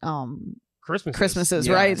Christmases,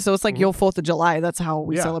 Yeah. right? So it's like your 4th of July. That's how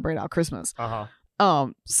we celebrate our Christmas.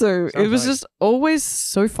 So it was just always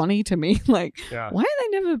so funny to me. Like, why do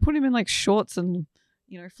they never put him in like shorts and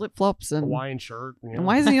flip flops and Hawaiian shirt? And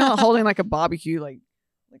why is he not holding like a barbecue, like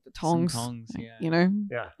the tongs? Some tongs,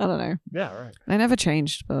 Yeah. I don't know. Yeah, right. They never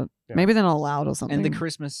changed, but maybe they're not allowed or something. And the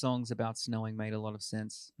Christmas songs about snowing made a lot of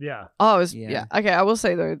sense. Yeah. Oh, it was, Yeah. Okay, I will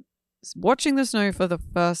say though, watching the snow for the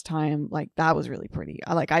first time, like that was really pretty.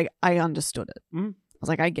 I understood it. I was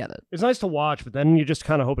like, I get it. It's nice to watch, but then you just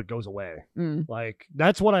kind of hope it goes away. Mm. Like,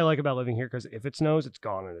 that's what I like about living here, because if it snows, it's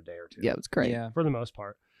gone in a day or two. Yeah, it was great. Yeah. For the most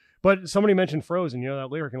part. But somebody mentioned Frozen, that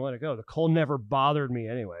lyric, and let it go. The cold never bothered me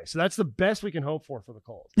anyway. So that's the best we can hope for the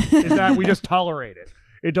cold, is that we just tolerate it.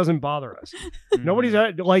 It doesn't bother us. Nobody's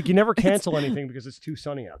like, you never cancel anything because it's too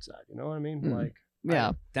sunny outside. You know what I mean? Like,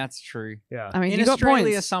 Yeah. That's true. yeah. I mean, In you got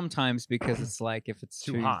Australia, points. sometimes because it's like if it's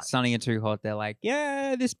Too too hot. sunny and too hot, they're like,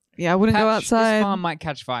 yeah, this Yeah, I wouldn't go patch, outside. This farm might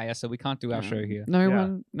catch fire, so we can't do our show here.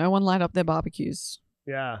 No one light up their barbecues,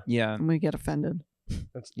 Yeah. Yeah, and we get offended.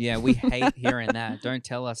 yeah, we hate hearing that. Don't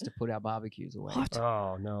tell us to put our barbecues away. What?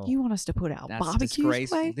 Oh, no. You want us to put our That's barbecues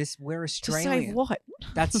disgraceful. away? We're To save Australian. what?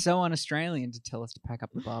 That's so un-Australian to tell us to pack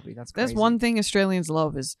up the barbie. That's crazy. There's one thing Australians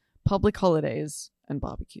love is public holidays and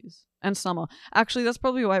barbecues and summer. Actually, that's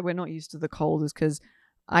probably why we're not used to the cold, is because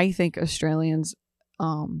I think Australians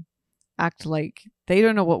act like they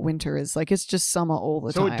don't know what winter is. Like it's just summer all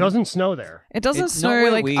the So time. it doesn't snow there. It doesn't It's not snow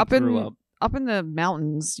where like we up grew in up. up in the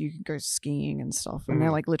mountains. You can go skiing and stuff, and they're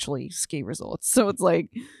Mhm. like literally ski resorts. So it's like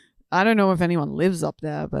I don't know if anyone lives up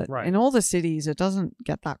there, but Right. in all the cities, it doesn't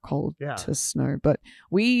get that cold Yeah. to snow. But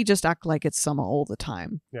we just act like it's summer all the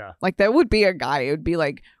time. Yeah. Like there would be a guy, it would be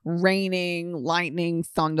like raining, lightning,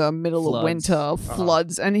 thunder, middle of Floods. winter,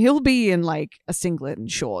 floods, and he'll be in like a singlet and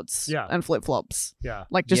shorts Yeah. and flip flops, Yeah.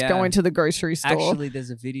 like just Yeah. going to the grocery store Actually, there's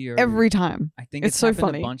a video every time. I think It's it's so happened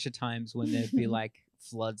funny. a bunch of times when there'd be like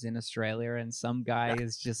floods in Australia, and some guy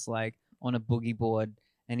is just like on a boogie board,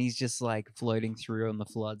 and he's just like floating through on the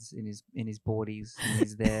floods in his boardies, and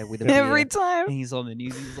he's there with a beer, Every time. and he's on the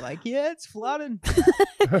news. He's like, "Yeah, it's flooding."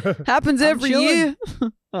 Happens I'm every chilling. year.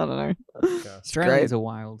 I don't know. Yeah. Australians are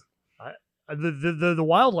wild. The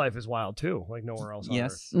wildlife is wild too, like nowhere else on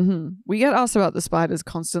Earth. Yes. We get asked about the spiders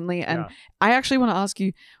constantly, and Yeah. I actually want to ask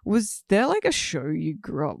you: was there like a show you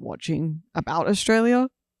grew up watching about Australia?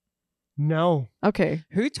 No. Okay.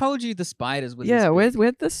 Who told you the spiders were Yeah, this big?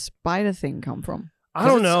 where'd the spider thing come from? I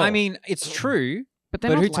don't know. I mean, it's true, But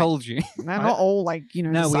but who told you? They're not all like, you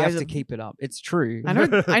know, No, the we have size to of... keep it up. It's true.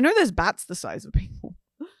 I know there's bats the size of people.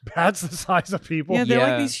 Bats the size of people? Yeah, they're Yeah.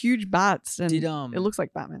 like these huge bats, and Did it looks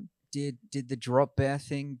like Batman. Did the drop bear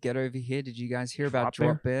thing get over here? Did you guys hear about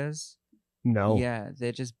drop bears? No. Yeah,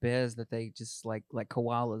 they're just bears that they just like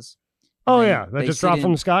koalas. Oh, And yeah. That just dropped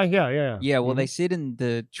from the sky? Yeah. Yeah, well, they sit in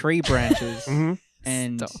the tree branches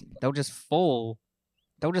and Stop. they'll just fall.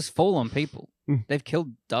 They'll just fall on people. Mm. They've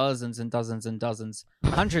killed dozens and dozens and dozens,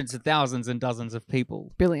 hundreds of thousands and dozens of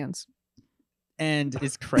people. Billions. And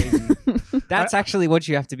it's crazy. That's actually what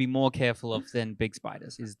you have to be more careful of than big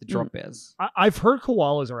spiders, is the drop bears. I've heard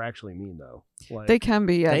koalas are actually mean, though. Like, They can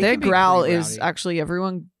be, yeah. They Their can be growl pretty is rowdy. actually,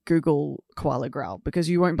 everyone Google koala growl because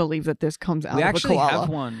you won't believe that this comes out We of a actually koala. have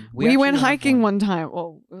one. We went actually have hiking one time.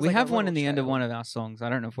 Well, it was We like a have one little in the end of trail. one of our songs. I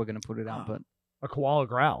don't know if we're going to put it out, but a koala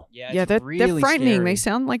growl. Yeah, they're really frightening. scary. They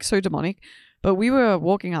sound like so demonic. But we were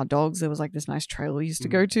walking our dogs. There was like this nice trail we used to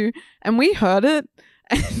go to, and we heard it.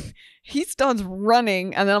 And he starts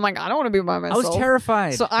running, and then I'm like, I don't want to be by I myself. was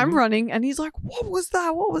terrified. So I'm running, and he's like, "What was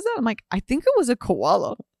that? What was that?" I'm like, "I think it was a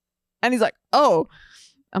koala," and he's like, "Oh."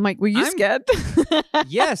 I'm like, "Were you I'm- scared?"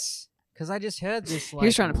 Yes, because I just heard this. Like, He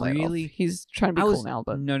was trying to play really. it off. He's trying to be I cool was now,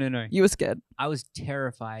 but no. you were scared. I was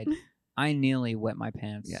terrified. I nearly wet my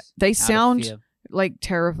pants. Yeah, they out of sound fear. like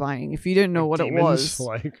terrifying if you didn't know what it Demons, was.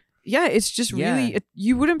 Like, Yeah, it's just Yeah. really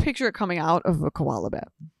you wouldn't picture it coming out of a koala bear.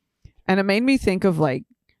 And it made me think of like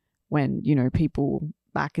when, you know, people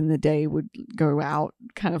back in the day would go out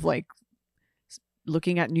kind of like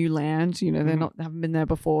looking at new land, you know, they're not haven't been there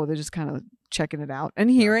before, they're just kind of checking it out and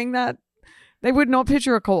hearing that they would not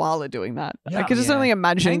picture a koala doing that. I Yeah. could just Yeah. only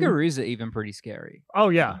imagine. Kangaroos are even pretty scary. oh,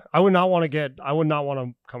 yeah. I would not want to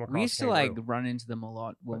come across We used to kangaroo. like run into them a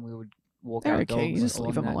lot when we would walk They're our okay, you dogs just leave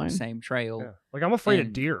along them that alone. same trail. Yeah. Like, I'm afraid of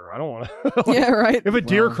And- deer. I don't want to. Yeah, right. If a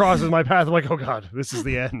deer Well- crosses my path, I'm like, oh, God, this is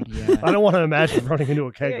the end. Yeah. I don't want to imagine running into a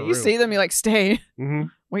Yeah, kangaroo. you see them, you're like, stay. Mm-hmm.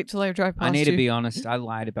 Wait till I drive past I need to you. be honest. I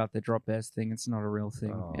lied about the drop bears thing. It's not a real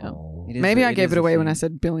thing. Oh. It is Maybe a- I gave is it a away when I thing.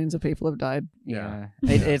 said billions of people have died. Yeah,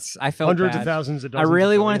 Yeah. It's. I felt Hundreds bad. of thousands of I dozens of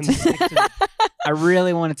really wanted to. billions. Stick to I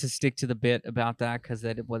really wanted to stick to the bit about that because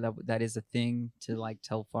that is a thing to like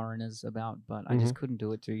tell foreigners about, but I just couldn't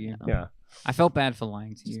do it to you. Yeah. I felt bad for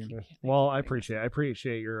lying to you. Well, I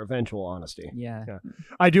appreciate your eventual honesty. Yeah.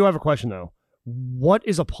 I do have a question though. What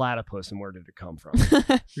is a platypus and where did it come from?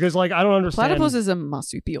 Because like I don't understand. Platypus is a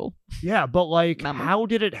marsupial Yeah, but like Mammal. how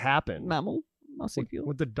did it happen? mammal. Marsupial.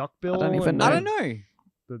 With the duck bill? don't even and know. I then- don't know.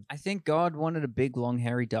 The- I think God wanted a big, long,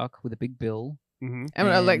 hairy duck with a big bill. Mhm. And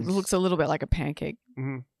it like And- looks a little bit like a pancake.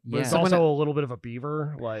 Mhm. But Yeah, it's So when also a little bit of a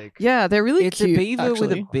beaver. Like Yeah, they're really it's cute. a beaver with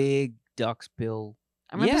actually. a big duck's bill.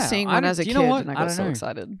 I remember Yeah, seeing I one don't- as a you kid know what? and I I got don't so know.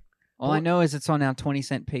 excited. All I know is it's on our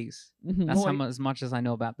 20-cent piece. Mhm. That's Well, as much as I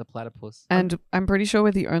know about the platypus. And I'm pretty sure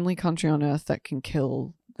we're the only country on earth that can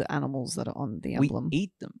kill the animals that are on the We emblem.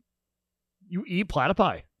 eat them. you eat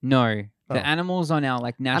platypi. No, Oh. the animals on our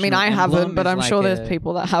like I national. mean, I emblem haven't, but is I'm like sure there's a-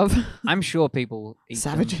 people that have. I'm sure people eat them.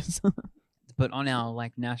 Savages. But on our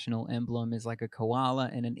like national emblem is like a koala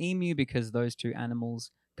and an emu because those two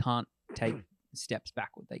animals can't take steps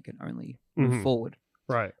backward. They can only move Mhm. forward.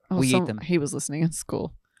 Right. Oh, We eat them. He was listening in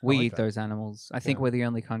school. We like eat that. those animals. I think Yeah. we're the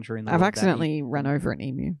only country in the I've world that accidentally eat run them. over an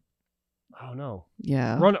emu. Oh no.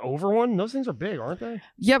 Yeah. Run over one? Those things are big, aren't they?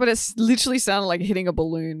 Yeah, but it's literally sounded like hitting a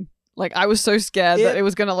balloon. Like I was so scared that it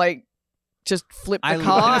was gonna like just flip the I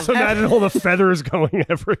car. I just imagine all the feathers going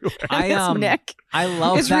everywhere. I His neck. I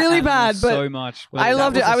love It's that really animal bad, but so much. but I that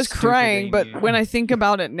loved it. I a was stupid crying, but emu. when I think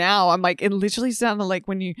about it now, I'm like, it literally sounded like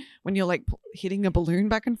when you're like hitting a balloon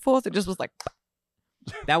back and forth. It just was like,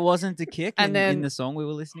 that wasn't the kick And in then- the song we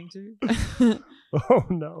were listening to. Oh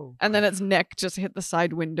no. and then its neck just hit the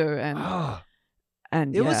side window, and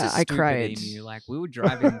It yeah, was a I stupid cried. emu. Like we were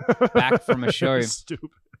driving back from a show. Stupid.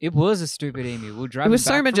 It was a stupid emu. We were It driving. was so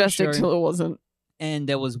back from a majestic show, till it wasn't. and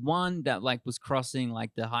there was one that like was crossing like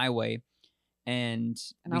the highway, and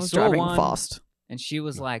And we I was saw driving one, fast. and she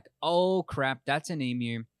was like, "Oh crap, that's an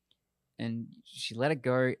emu," and she let it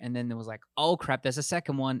go, and then there was like, "Oh crap, there's a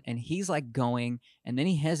second one," and he's like going, and then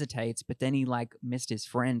he hesitates, but then he like missed his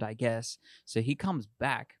friend, I guess, so he comes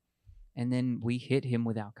back, and then we hit him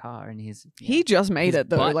with our car, and He just made His it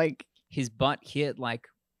though, butt- like his butt hit like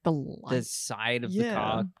the the line. side of the Yeah.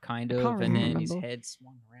 car, kind I of, can't and then his remember. head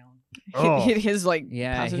swung around. Oh. hit his like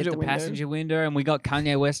Yeah, passenger hit the window. passenger window, and we got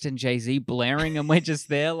Kanye West and Jay-Z blaring, and we're just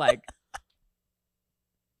there like,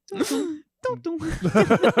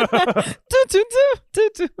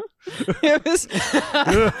 It was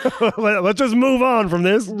Let's just move on from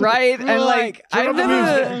this. right, and like turn up the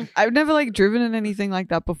music. I've never like driven in anything like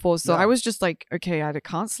that before, so No. I was just like, okay, I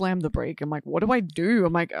can't slam the brake. I'm like, what do I do?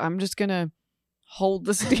 I'm like, I'm just gonna hold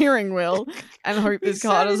the steering wheel and hope this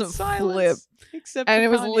car doesn't flip. Except And for it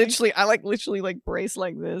was Kanye. literally, I like literally like braced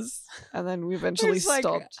like this, and then we eventually It's like,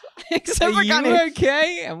 stopped. Except for Are you Kanye.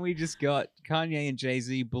 okay? And we just got Kanye and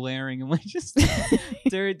Jay-Z blaring, and we just,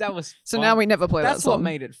 dude, that was So fun. now we never play That's that song. what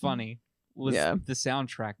made it funny. Was Yeah. the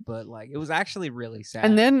soundtrack, but like it was actually really sad.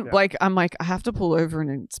 And then Yeah. like I'm like, I have to pull over and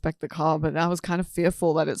inspect the car, but I was kind of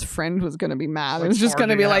fearful that its friend was gonna be mad. Like It was just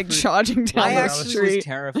gonna be charging like after- charging down I the actually street. was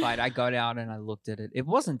terrified. I got out and I looked at it. It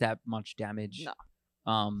wasn't that much damage. No.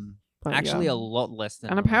 But Actually yeah. a lot less than.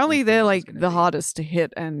 And what we apparently thought they're it was like gonna the be. hardest to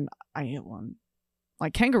hit, and I hit one.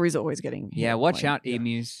 Like kangaroos are always getting hit. Yeah, watch like- out,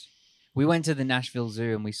 emus. We went to the Nashville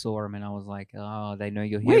Zoo and we saw them, and I was like, "Oh, they know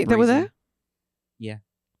you're here." Wait, they were Breezy." there? Yeah.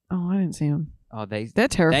 Oh, I didn't see them. Oh, they They're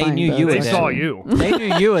terrifying. knew you birds, were They there. saw actually. you. they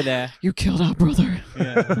knew you were there. You killed our brother.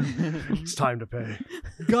 Yeah. It's time to pay.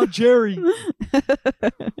 Got Jerry.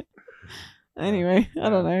 Anyway, I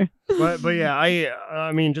don't know. But yeah,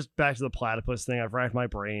 I mean, just back to the platypus thing. I've racked my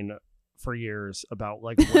brain for years about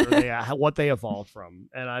like where they what they evolved from,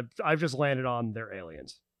 and I've just landed on they're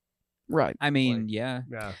aliens. Right. I mean, Like- yeah.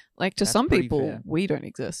 Yeah, Like to That's some pretty people, fair. we don't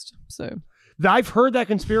exist. So I've heard that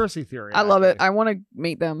conspiracy theory. I love it. actually. I want to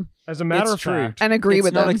meet them As a matter It's of true. fact, and agree It's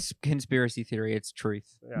with not them. a conspiracy theory. It's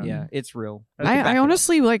truth. Yeah. Yeah, it's real. Let's get back I to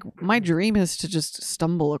honestly like my dream is to just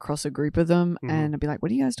stumble across a group of them Mhm. and be like,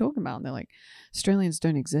 "What are you guys talking about?" And they're like, "Australians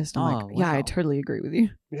don't exist." I'm Oh, like, "Yeah, I wow. totally agree with you.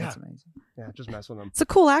 yeah, That's amazing. yeah, just mess with them. It's a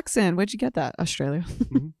cool accent. Where'd you get that, Australia?"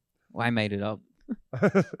 Well, I made it up.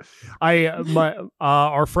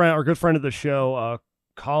 Our good friend of the show,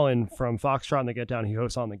 Colin from Foxtrot and the Get Down, he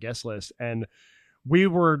hosts on the guest list, and we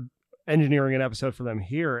were engineering an episode for them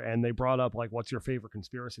here, and they brought up like, what's your favorite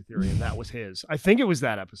conspiracy theory, and that was his. I think it was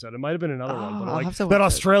that episode. It might have been another one, but I'll like have to that watch it.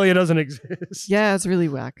 Australia doesn't exist. Yeah, it's really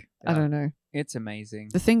whack. I Yeah. don't know It's amazing.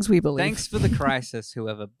 the things we believe. Thanks for the crisis,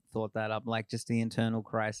 whoever thought that up. Like just the internal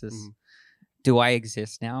crisis. Mhm. Do I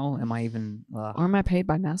exist now? Am I even? Or am I paid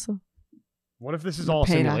by NASA? What if this is I'm a all a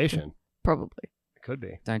paid actor. simulation? Probably. It could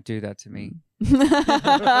be. Don't do that to me.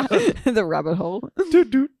 The rabbit hole.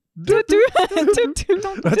 Doot, doot, doot, doot.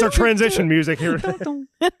 That's That's our transition music here. Where'd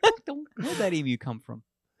that emu come from?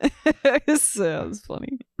 Sounds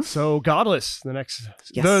funny. So, Godless, the next,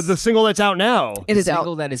 Yes. the single that's out now. It is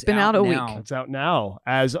Single out. that is It's been out a week. now. It's out now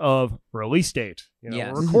as of release date. You know,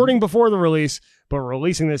 Yes. we're recording before the release, but we're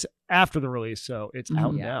releasing this after the release, so it's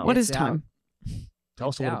out Mhm. now. What It's is time? Tell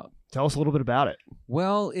us It's a little. out. Tell us a little bit about it.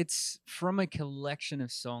 Well, it's from a collection of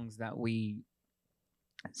songs that we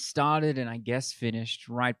started and I guess finished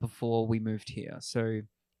right before we moved here. So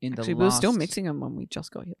in Actually, the we were last, still mixing them when we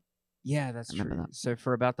just got here. Yeah, that's I remember true. that. So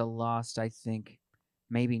for about the last, I think,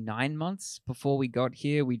 maybe 9 months before we got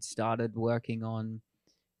here, we'd started working on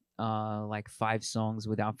like 5 songs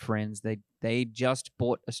with our friends. They just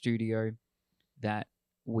bought a studio that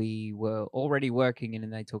we were already working in,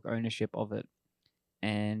 and they took ownership of it.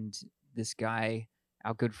 And this guy,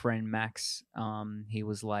 our good friend Max, he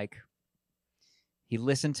was like, he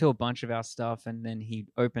listened to a bunch of our stuff, and then he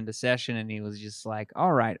opened a session, and he was just like,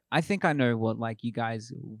 all right, I think I know what like you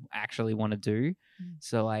guys actually want to do.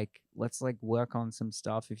 So like, let's like work on some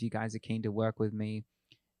stuff if you guys are keen to work with me,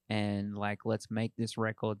 and like, let's make this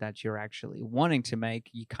record that you're actually wanting to make.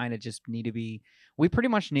 You kind of just need to be, we pretty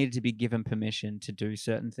much needed to be given permission to do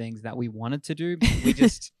certain things that we wanted to do. We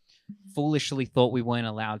just foolishly thought we weren't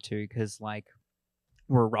allowed to, because like,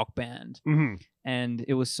 we're a rock band. Mm-hmm. And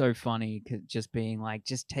it was so funny, just being like,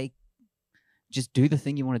 just do the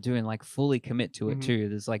thing you want to do and like fully commit to it Mhm. too.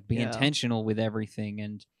 There's like be Yeah. intentional with everything.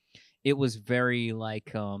 And it was very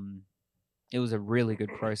like, it was a really good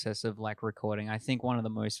process of like recording. I think one of the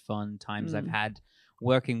most fun times I've had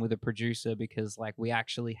working with a producer, because like we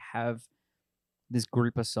actually have this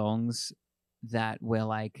group of songs that we're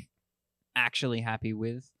like actually happy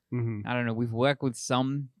with. Mm-hmm. I don't know. We've worked with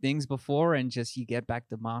some things before, and just you get back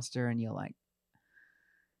to master, and you're like,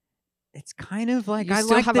 it's kind of like You I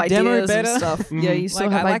still like have the demo ideas and better. stuff. Yeah, you still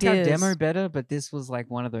Like have I like ideas. our demo better, but this was like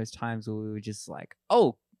one of those times where we were just like,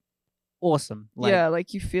 oh, awesome. Like, Yeah,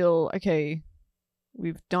 like you feel okay.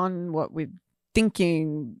 We've done what we're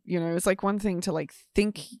thinking. You know, it's like one thing to like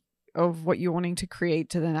think of what you're wanting to create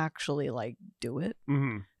to then actually like do it.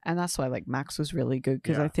 Mm-hmm. And that's why like Max was really good,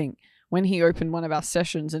 because Yeah. I think when he opened one of our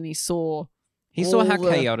sessions and he saw he saw how all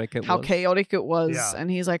the- chaotic it how was. chaotic it was, Yeah.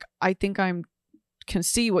 and he's like, I think can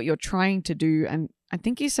see what you're trying to do, and I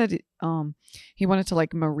think he said he wanted to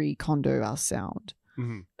like Marie Kondo our sound.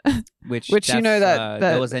 Which you know that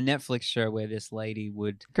there was a Netflix show where this lady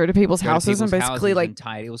would go to people's houses and basically like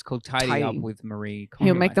tidy. It was called Tidy Up with Marie Kondo.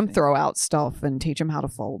 He'll make them throw out stuff and teach them how to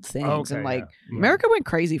fold things, and like America went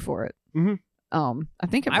crazy for it. I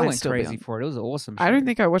think I went crazy for it. It was awesome. I don't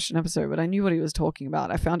think I watched an episode, but I knew what he was talking about.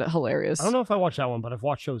 I found it hilarious. I don't know if I watched that one, but I've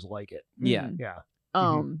watched shows like it. Yeah.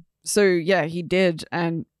 So yeah, he did,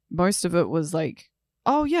 and most of it was like,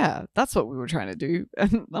 oh yeah, that's what we were trying to do,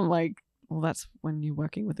 and I'm like, well, that's when you're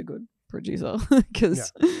working with a good producer,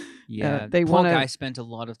 because they guy spent a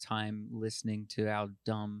lot of time listening to our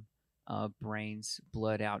dumb brains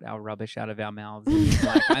blurt out our rubbish out of our mouths. And he's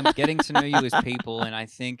like, I'm getting to know you as people, and I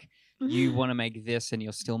think you want to make this, and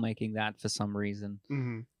you're still making that for some reason.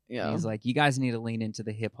 Yeah, and he's like, you guys need to lean into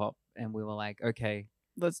the hip hop, and we were like, okay.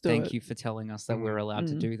 Let's do it. Thank you for telling us that we're allowed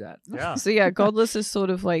to do that. Yeah. So yeah, Godless is sort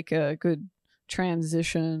of like a good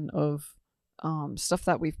transition of stuff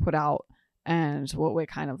that we've put out and what we're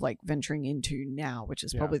kind of like venturing into now, which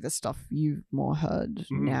is probably the stuff you've more heard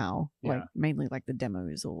now, like mainly like the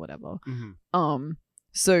demos or whatever.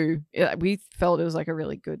 So we felt it was like a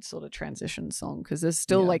really good sort of transition song because there's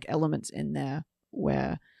still like elements in there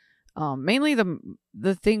where mainly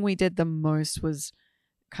the thing we did the most was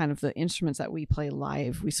kind of the instruments that we play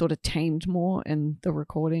live. We sort of tamed more in the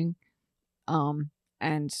recording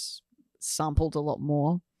and sampled a lot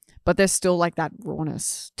more. But there's still like that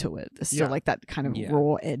rawness to it. There's still like that kind of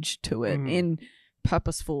raw edge to it in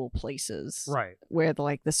purposeful places, right? Where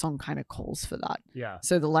the song kind of calls for that. Yeah.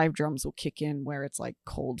 So the live drums will kick in where it's like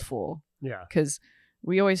called for. Yeah. Because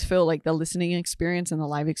we always feel like the listening experience and the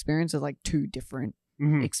live experience are like two different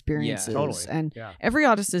experiences. Yeah, totally. And every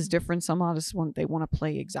artist is different. Some artists want to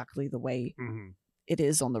play exactly the way it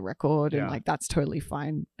is on the record, and like that's totally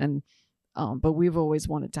fine. And but we've always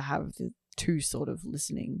wanted to have the two sort of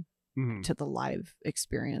listening to the live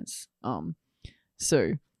experience.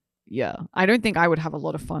 So yeah, I don't think I would have a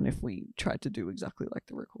lot of fun if we tried to do exactly like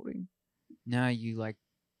the recording. No, you like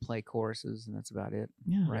play choruses and that's about it.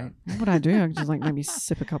 Yeah. Right. What would I do? I just like maybe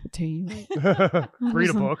sip a cup of tea. Read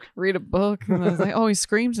a book. Read a book. And I was like, oh, he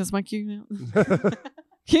screams. That's my cue now.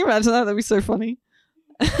 Can you imagine that? That'd be so funny.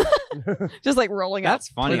 Just like rolling that's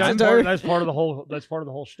out. Funny. That's part of the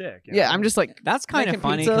whole shtick. Yeah, I'm just like that's kind of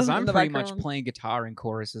funny because I'm pretty much playing guitar in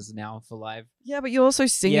choruses now for live. Yeah, but you're also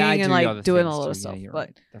singing and like doing a lot of stuff. But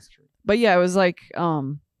right. That's true. But yeah, it was like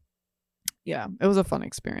yeah, it was a fun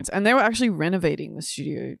experience. And they were actually renovating the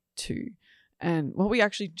studio too. And what we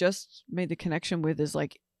actually just made the connection with is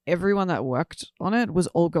like everyone that worked on it was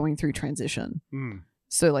all going through transition.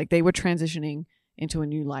 So like they were transitioning into a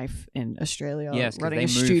new life in Australia, running a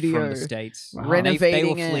studio from the States.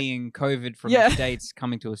 Renovating they were fleeing COVID from the States,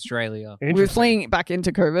 coming to Australia. We were fleeing back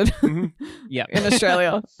into COVID in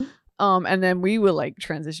Australia. And then we were like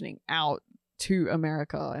transitioning out to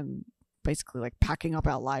America and basically like packing up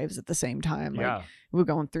our lives at the same time. Like we were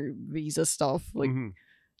going through visa stuff, like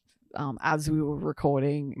as we were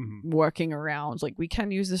recording, working around, like we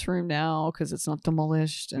can use this room now because it's not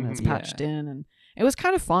demolished and it's patched in, and it was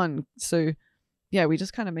kind of fun. So yeah, we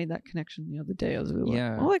just kind of made that connection the other day as we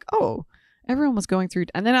were like, oh, everyone was going through,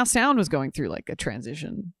 and then our sound was going through like a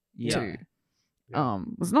transition too.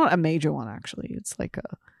 It was not a major one actually. It's like a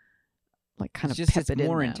kind of it's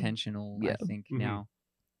more intentional, I think now.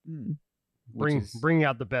 Bring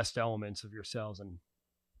out the best elements of yourselves and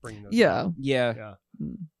bring those out.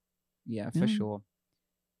 Yeah, for sure.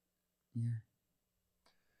 Yeah.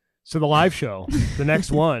 So the live show, the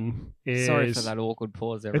next one is... Sorry for that awkward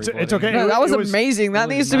pause, everybody. It's okay. No, that was amazing. That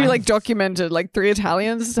needs to be like documented. Like 3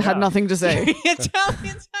 Italians had nothing to say. 3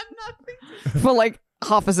 Italians had nothing to say. For like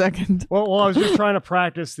half a second. Well, I was just trying to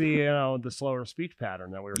practice the slower speech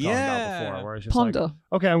pattern that we were talking about before, where it's just Ponder. like,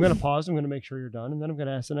 okay, I'm going to pause, I'm going to make sure you're done, and then I'm going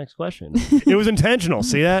to ask the next question. It was intentional.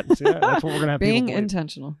 See that? That's what we're going to have being people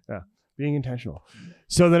intentional. Yeah, being intentional.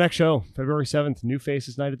 So the next show, February 7th, New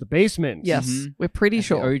Faces Night at the Basement. Yes, we're pretty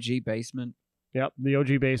sure. The OG basement. Yep, the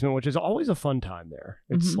OG basement, which is always a fun time there.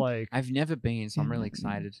 It's like I've never been, so I'm really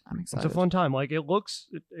excited. I'm excited. It's a fun time. Like it looks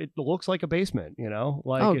like a basement, you know?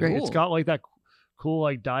 Like great. It's got like that cool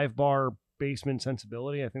like dive bar basement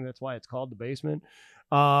sensibility. I think that's why it's called the basement.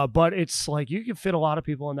 But it's like you can fit a lot of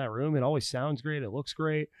people in that room. It always sounds great. It looks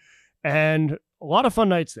great. And a lot of fun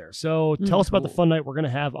nights there. So tell us about the fun night we're going to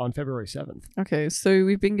have on February 7th. Okay, so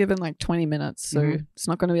we've been given like 20 minutes, so it's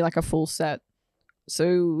not going to be like a full set.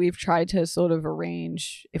 So we've tried to sort of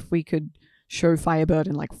arrange if we could show Byrd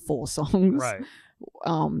in like 4 songs. Right.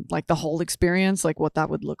 Like the whole experience, like what that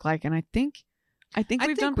would look like. And I think I think I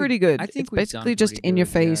we've think done we- pretty good. I think it's we've basically done just pretty in your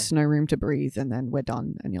good, yeah. face, no room to breathe, and then we're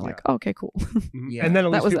done. And you're like, oh, okay, cool. Yeah. And then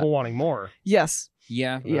at That least was people wanting more. Yes.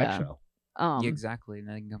 Yeah. For the next Yeah. show. Yeah, exactly. And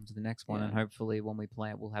then it can come to the next one, and hopefully when we play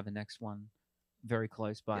it, we'll have a next one very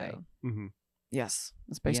close by. Yeah. Mm-hmm. Yes,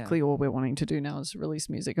 that's basically all we're wanting to do now is release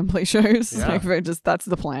music and play shows. Yeah. Like, that's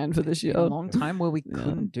the plan for this year. A long time where we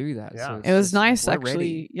couldn't do that. Yeah. So it's It was just like, nice, we're actually.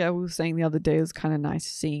 ready. Yeah, we were saying the other day, it was kind of nice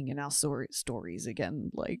seeing in our stories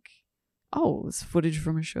again, like, oh, it's footage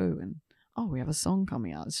from a show, and oh, we have a song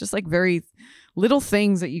coming out. It's just like very little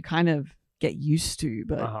things that you kind of get used to,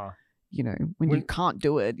 but you know, when you can't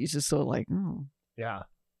do it, you're just sort of like, oh, yeah.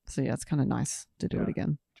 So yeah, it's kind of nice to do it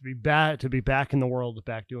again. To be back in the world,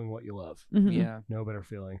 back doing what you love. Mm-hmm. Yeah. No better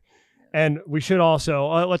feeling. And we should also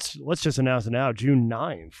let's just announce it now, June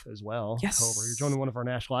 9th as well. Yes. October. You're joining one of our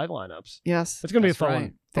Nash Live lineups. Yes. It's gonna be a That's fun right.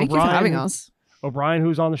 one. Thank you for having us. O'Brien,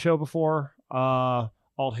 who's on the show before, alt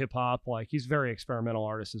hip hop, like he's a very experimental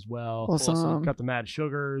artist as well. Awesome. Got the Mad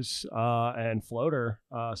Sugars and Floater.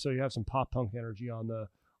 So you have some pop punk energy on the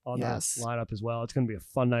lineup as well. It's going to be a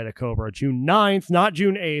fun night at Cobra. June 9th, not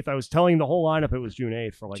June 8th. I was telling the whole lineup it was June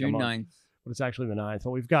 8th for like June a month. 9th. But it's actually the 9th. But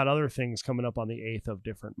we've got other things coming up on the 8th of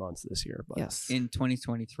different months this year. But Yes. In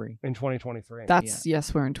 2023. in 2023. That's,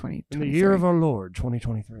 yes, we're in 2023. In the year of our Lord,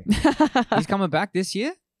 2023. He's coming back this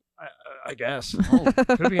year? I guess. Oh,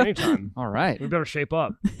 could be anytime. All right. We better shape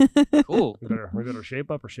up. Cool. We better shape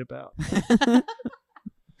up or ship out.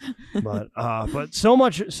 But so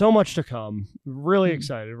much to come. Really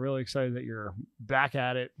excited that you're back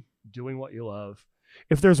at it, doing what you love.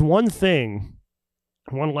 If there's one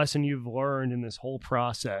lesson you've learned in this whole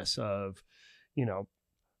process of, you know,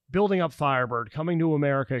 building up Firebird, coming to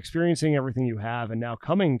America, experiencing everything you have, and now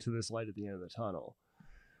coming to this light at the end of the tunnel,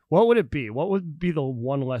 what would it be? What would be the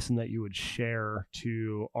one lesson that you would share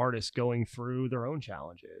to artists going through their own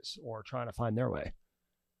challenges or trying to find their way?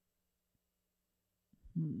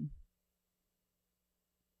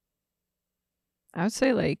 I would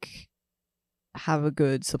say, like, have a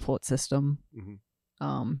good support system.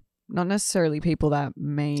 Mm-hmm. Not necessarily people that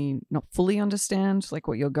may not fully understand like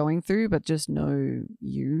what you're going through, but just know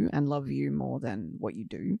you and love you more than what you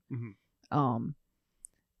do. Mm-hmm.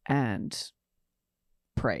 And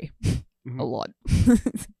pray a lot.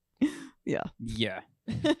 Yeah.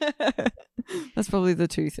 That's probably the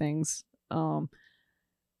two things.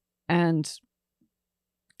 And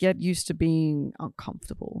get used to being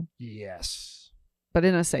uncomfortable. Yes. But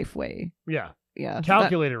in a safe way. Yeah. Yeah.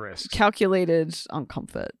 Calculated risks. Calculated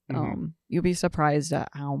uncomfort. Mm-hmm. You'll be surprised at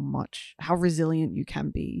how resilient you can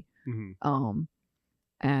be. Mm-hmm.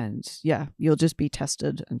 And yeah, you'll just be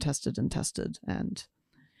tested and tested and tested, and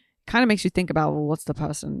kind of makes you think about, well, what's the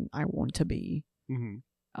person I want to be,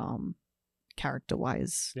 character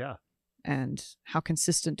wise. Yeah. And how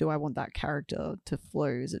consistent do I want that character to flow?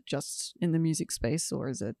 Is it just in the music space, or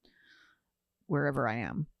is it wherever I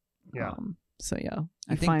am? Yeah. So yeah,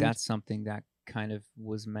 I think that's something that kind of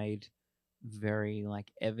was made very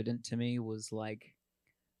like evident to me, was like,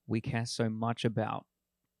 we care so much about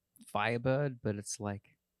Firebird, but it's like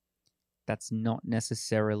that's not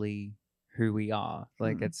necessarily who we are.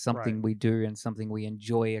 Like it's something we do and something we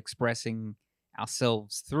enjoy expressing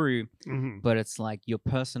ourselves through, but it's like your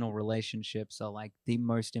personal relationships are like the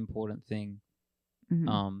most important thing.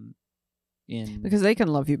 Because they can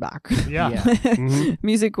love you back. Yeah.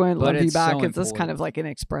 Music won't But love you it's back. so It's just kind important. of like an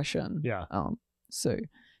expression. Yeah. So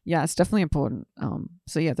yeah, it's definitely important.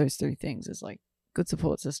 So yeah, those three things is like good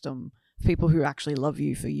support system, people who actually love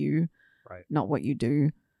you for you, right, not what you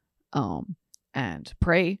do, and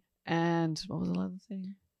pray. And what was the other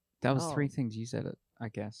thing? That was three things. You said it, I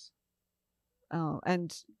guess.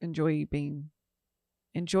 And enjoy being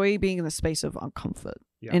in the space of uncomfort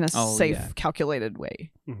in a safe, calculated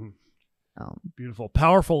way. Beautiful,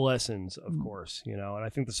 powerful lessons, of course, you know, and I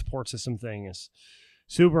think the support system thing is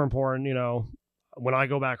super important. You know, when I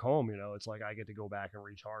go back home, you know, it's like I get to go back and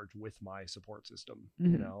recharge with my support system,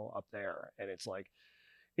 you know, up there. And it's like,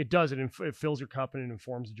 it does, it fills your cup and it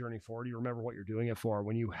informs the journey forward. You remember what you're doing it for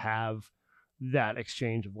when you have that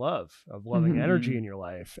exchange of love, of loving energy in your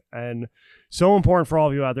life. And so important for all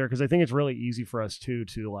of you out there, because I think it's really easy for us to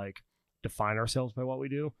like define ourselves by what we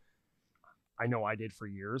do. I know I did for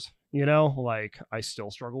years, you know, like I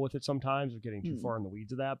still struggle with it sometimes of getting too far in the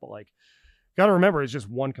weeds of that. But like, got to remember, it's just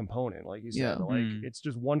one component. Like you said, like it's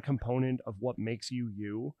just one component of what makes you,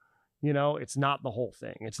 you know, it's not the whole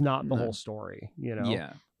thing. It's not the whole story, you know?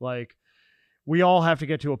 Yeah. Like we all have to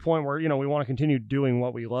get to a point where, you know, we want to continue doing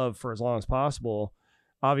what we love for as long as possible,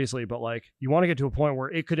 obviously. But like, you want to get to a point where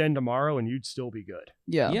it could end tomorrow and you'd still be good.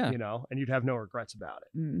 Yeah. You know, and you'd have no regrets about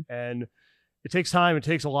it. And it takes time. It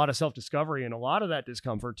takes a lot of self-discovery and a lot of that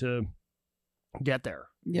discomfort to get there.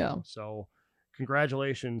 Yeah. So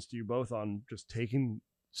congratulations to you both on just taking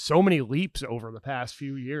so many leaps over the past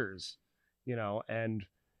few years, and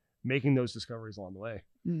making those discoveries along the way.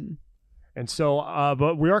 And so,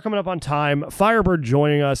 but we are coming up on time. Firebird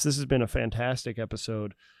joining us. This has been a fantastic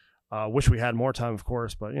episode. Wish we had more time, of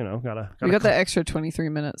course, but we got that extra 23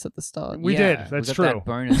 minutes at the start. We did. That's true. That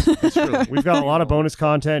bonus. That's true. We've got a lot of bonus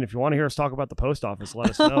content. If you want to hear us talk about the post office,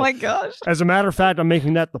 let us know. Oh my gosh. As a matter of fact, I'm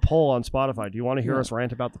making that the poll on Spotify. Do you want to hear us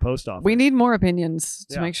rant about the post office? We need more opinions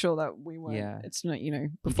to make sure that we won't. Yeah. It's not,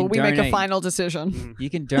 before we make a final decision. You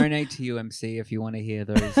can donate to UMC if you want to hear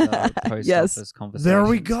those post office conversations. There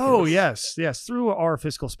we go. Yes. Through our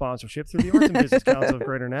fiscal sponsorship, through the Arts and Business Council of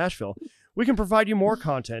Greater Nashville, we can provide you more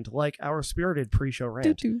content like our spirited pre-show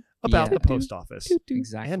rant about the post office.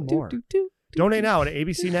 Exactly. And more. Donate now at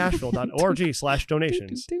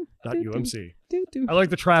abcnashville.org/donations.umc. I like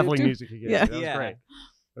the traveling music again. Yeah. That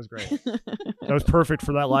was great. That was perfect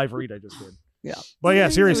for that live read I just did. Yeah. But yeah,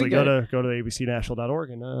 seriously, go to abcnashville.org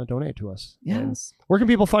and donate to us. Yes. And where can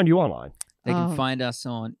people find you online? They can find us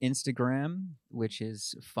on Instagram, which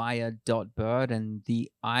is Fyre.Byrd, and the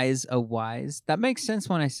eyes are wise. That makes sense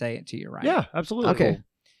when I say it to you, right? Yeah, absolutely. Okay. Cool.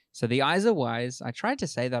 So the eyes are wise. I tried to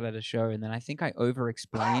say that at a show, and then I think I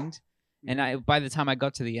over-explained. And by the time I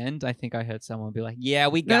got to the end, I think I heard someone be like, "Yeah,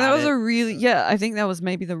 we got it." That was I think that was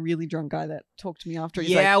maybe the really drunk guy that talked to me after.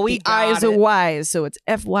 He's Yeah, like, we the got eyes it. are wise, so it's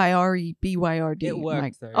FYREBYRD. It I'm worked,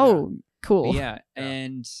 like, though, oh, cool. Yeah,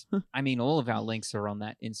 and I mean, all of our links are on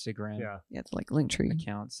that Instagram Yeah. Yeah, it's like Linktree.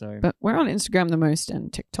 account. So But we're on Instagram the most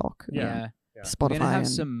and TikTok. yeah. Spotify. We're gonna have and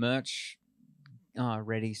some merch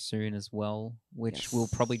ready soon as well, which we'll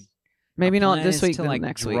probably maybe our not plan this is week, to but like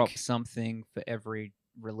next drop week. something for every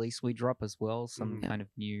release we drop as well. Some kind of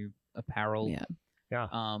new apparel.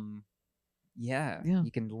 Yeah.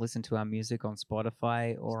 You can listen to our music on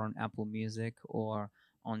Spotify or on Apple Music or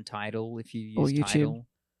on Tidal if you use YouTube. Tidal.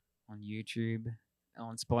 On YouTube.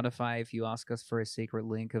 On Spotify, if you ask us for a secret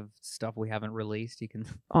link of stuff we haven't released, you can...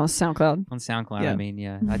 On SoundCloud. On SoundCloud, Yeah. I mean,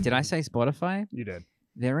 yeah. Did I say Spotify? You did.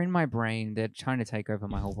 They're in my brain. They're trying to take over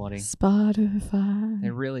my whole body. Spotify. They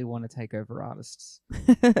really want to take over artists.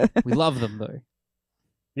 We love them, though.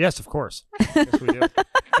 Yes, of course. Yes, we do.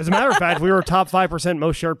 As a matter of fact, we were top 5%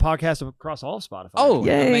 most shared podcast across all of Spotify. Oh,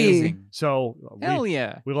 Yay. amazing. So Hell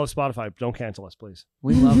yeah. we love Spotify. Don't cancel us, please.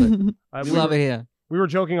 We love it. We love it here. We were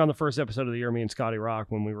joking on the first episode of the year, me and Scotty Rock,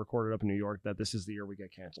 when we recorded up in New York, that this is the year we get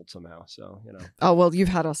canceled somehow. So, Oh, well, you've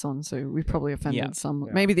had us on, so we've probably offended some.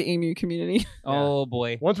 Yeah. Maybe the emu community. Oh,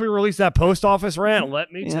 boy. Once we release that post office rant, let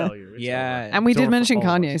me tell you. It's Yeah. over. And we It's did over mention for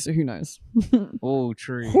all of Kanye, us. so who knows? Oh,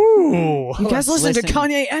 true. Ooh. You guys listen to Listen,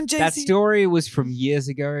 Kanye and Jay-Z. That story was from years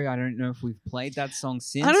ago. I don't know if we've played that song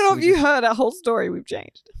since. I don't know if We you just- heard our whole story. We've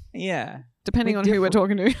changed. Yeah. Depending We're on who we're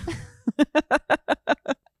talking to.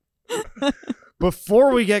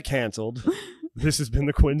 Before we get canceled, this has been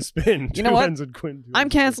the Quinn Spin. You know what? Ends in Quinn, I'm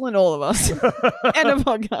canceling all of us. End of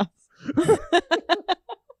podcast.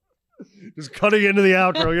 Just cutting into the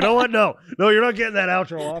outro. You know what? No, you're not getting that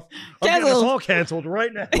outro off. I'm getting us Canceled. all canceled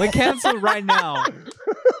right now. We're canceled right now.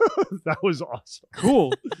 That was awesome.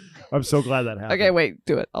 Cool. I'm so glad that happened. Okay, wait.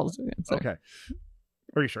 Do it. I'll do it. Sorry. Okay.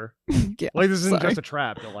 Are you sure? Yeah, Like this isn't sorry. just a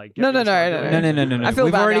trap to like. Get No, them started no. doing it? No. I feel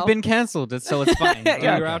We've bad already now. been canceled, so it's fine. Do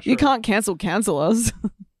Yeah. your outro. You can't cancel us.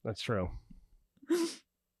 That's true.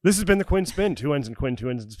 This has been the Quinn Spin. 2 ends and Quinn, 2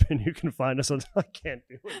 ends and Spin. You can find us on. I can't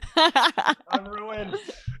do it. I'm ruined.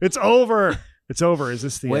 It's over. It's over. Is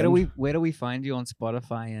this the Where end? do we find you on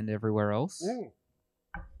Spotify and everywhere else?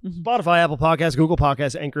 Spotify, Apple Podcasts, Google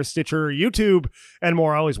Podcasts, Anchor, Stitcher, YouTube, and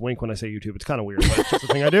more. I always wink when I say YouTube. It's kind of weird, but it's just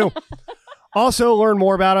the thing I do. Also, learn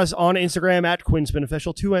more about us on Instagram at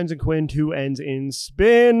QuinnSpinOfficial. 2 ends in Quinn, 2 ends in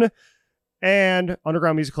Spin. And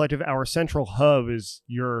Underground Music Collective, our central hub, is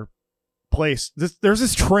your place. There's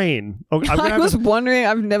this train. Okay, I was wondering.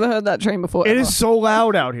 I've never heard that train before. It ever. is so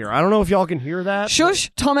loud out here. I don't know if y'all can hear that.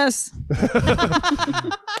 Shush, Thomas.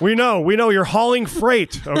 We know. You're hauling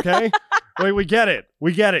freight, okay? Wait, we get it.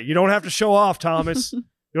 You don't have to show off, Thomas. You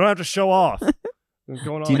don't have to show off. What's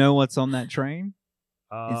going on? Do you know what's on that train?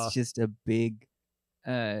 Uh, It's just a big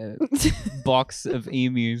box of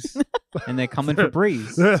emus, and they're coming for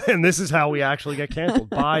Breeze. and this is how we actually get canceled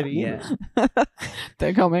by the Yeah. emus.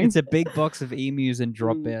 They're coming. It's a big box of emus and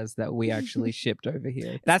drop bears that we actually shipped over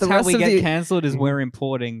here. That's the how rest we of get the- cancelled, is we're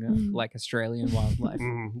importing like Australian wildlife.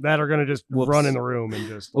 That are going to just Whoops. run in the room and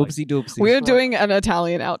just like, Oopsie doopsie. We're doing an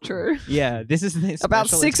Italian outro. Yeah, this is the About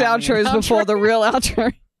special 6 Italian outros outro. before the real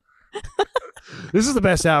outro. This is the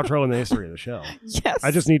best outro in the history of the show. Yes.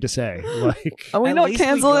 I just need to say, like, are we At not least we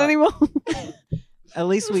cancelled got- anymore? At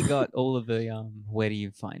least we got all of the where do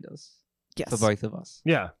you find us Yes. for both of us.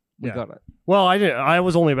 yeah. We Yeah. got it. Well, I didn't. I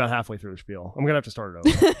was only about halfway through the spiel. I'm gonna have to start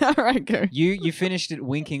it over. All right, go. You finished it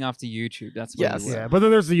winking after YouTube. That's where Yes. you were. Yeah, but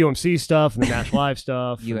then there's the UMC stuff and the Nash Live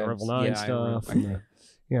stuff, and the UMC, Revel 9 yeah, I stuff. remember. And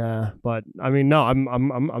yeah, but I mean, no,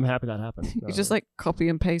 I'm happy that happened. You just like copy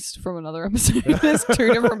and paste from another episode. There's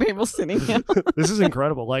two different people sitting here. This is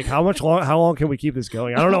incredible. Like, how long can we keep this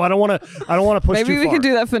going? I don't know. I don't want to push. Maybe too we far. can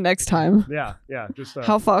do that for next time. Yeah. Just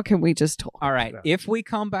How far can we just talk? All right. Yeah. If we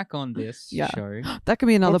come back on this Yeah. show, That could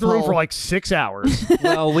be another go through poll. for like 6 hours.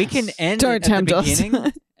 well, we can end Don't it at tempt the us.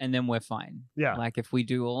 beginning, and then we're fine. Yeah. Like if we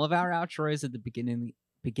do all of our outros at the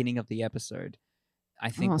beginning of the episode,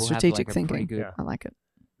 I think Oh, we'll strategic have like a pretty thinking. good. Yeah. I like it.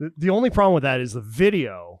 The only problem with that is the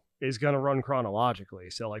video is going to run chronologically,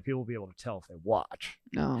 so like people will be able to tell if they watch.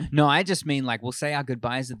 No. No, I just mean like we'll say our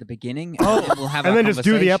goodbyes at the beginning, Oh, and then we'll have and our then just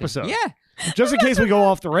do the conversation. episode. Yeah. Just in case we go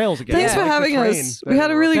off the rails again. Thanks for Like the having train us. that We had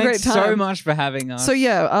a really Thanks great so time. much for having us. So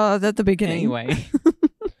yeah, at the beginning. Anyway,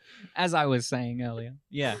 as I was saying earlier,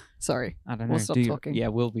 yeah. Sorry. I don't know. We'll stop talking. Yeah,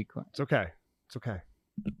 we'll be quiet. It's okay. It's okay.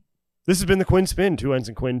 This has been the Quinn Spin. 2 N's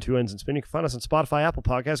and Quinn, 2 N's and Spin. You can find us on Spotify, Apple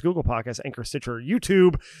Podcasts, Google Podcasts, Anchor, Stitcher,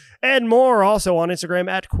 YouTube, and more. Also on Instagram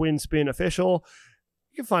at Quinn Spin Official.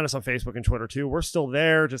 You can find us on Facebook and Twitter too. We're still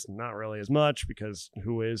there, just not really as much because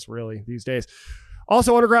who is really these days?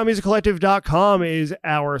 Also, undergroundmusiccollective.com is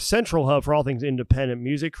our central hub for all things independent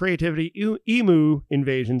music, creativity, emu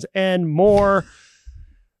invasions, and more.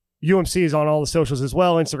 UMC is on all the socials as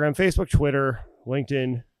well. Instagram, Facebook, Twitter,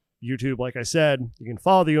 LinkedIn, YouTube. Like I said, you can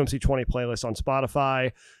follow the UMC 20 playlist on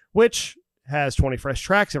Spotify, which has 20 fresh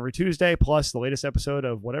tracks every Tuesday, plus the latest episode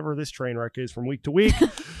of whatever this train wreck is from week to week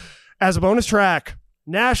as a bonus track.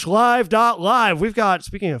 NashLive.live. We've got,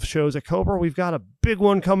 speaking of shows at Cobra, we've got a big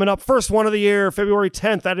one coming up. First one of the year, February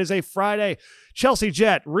 10th. That is a Friday. Chelsea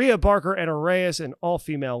Jett, Rhea Barker, and Arrayas, an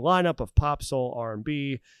all-female lineup of pop, soul,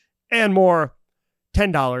 R&B, and more.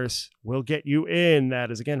 $10 will get you in. That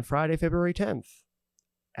is, again, Friday, February 10th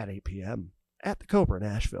at 8 p.m. at the Cobra,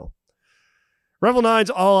 Nashville. Revel 9's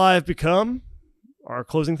All I've Become. Our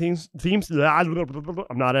closing themes. I'm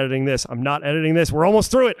not editing this. We're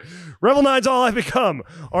almost through it. Revel 9's All I've Become.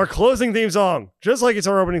 Our closing theme song. Just like it's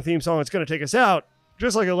our opening theme song, it's going to take us out.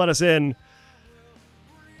 Just like it let us in.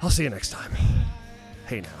 I'll see you next time.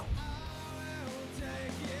 Hey now.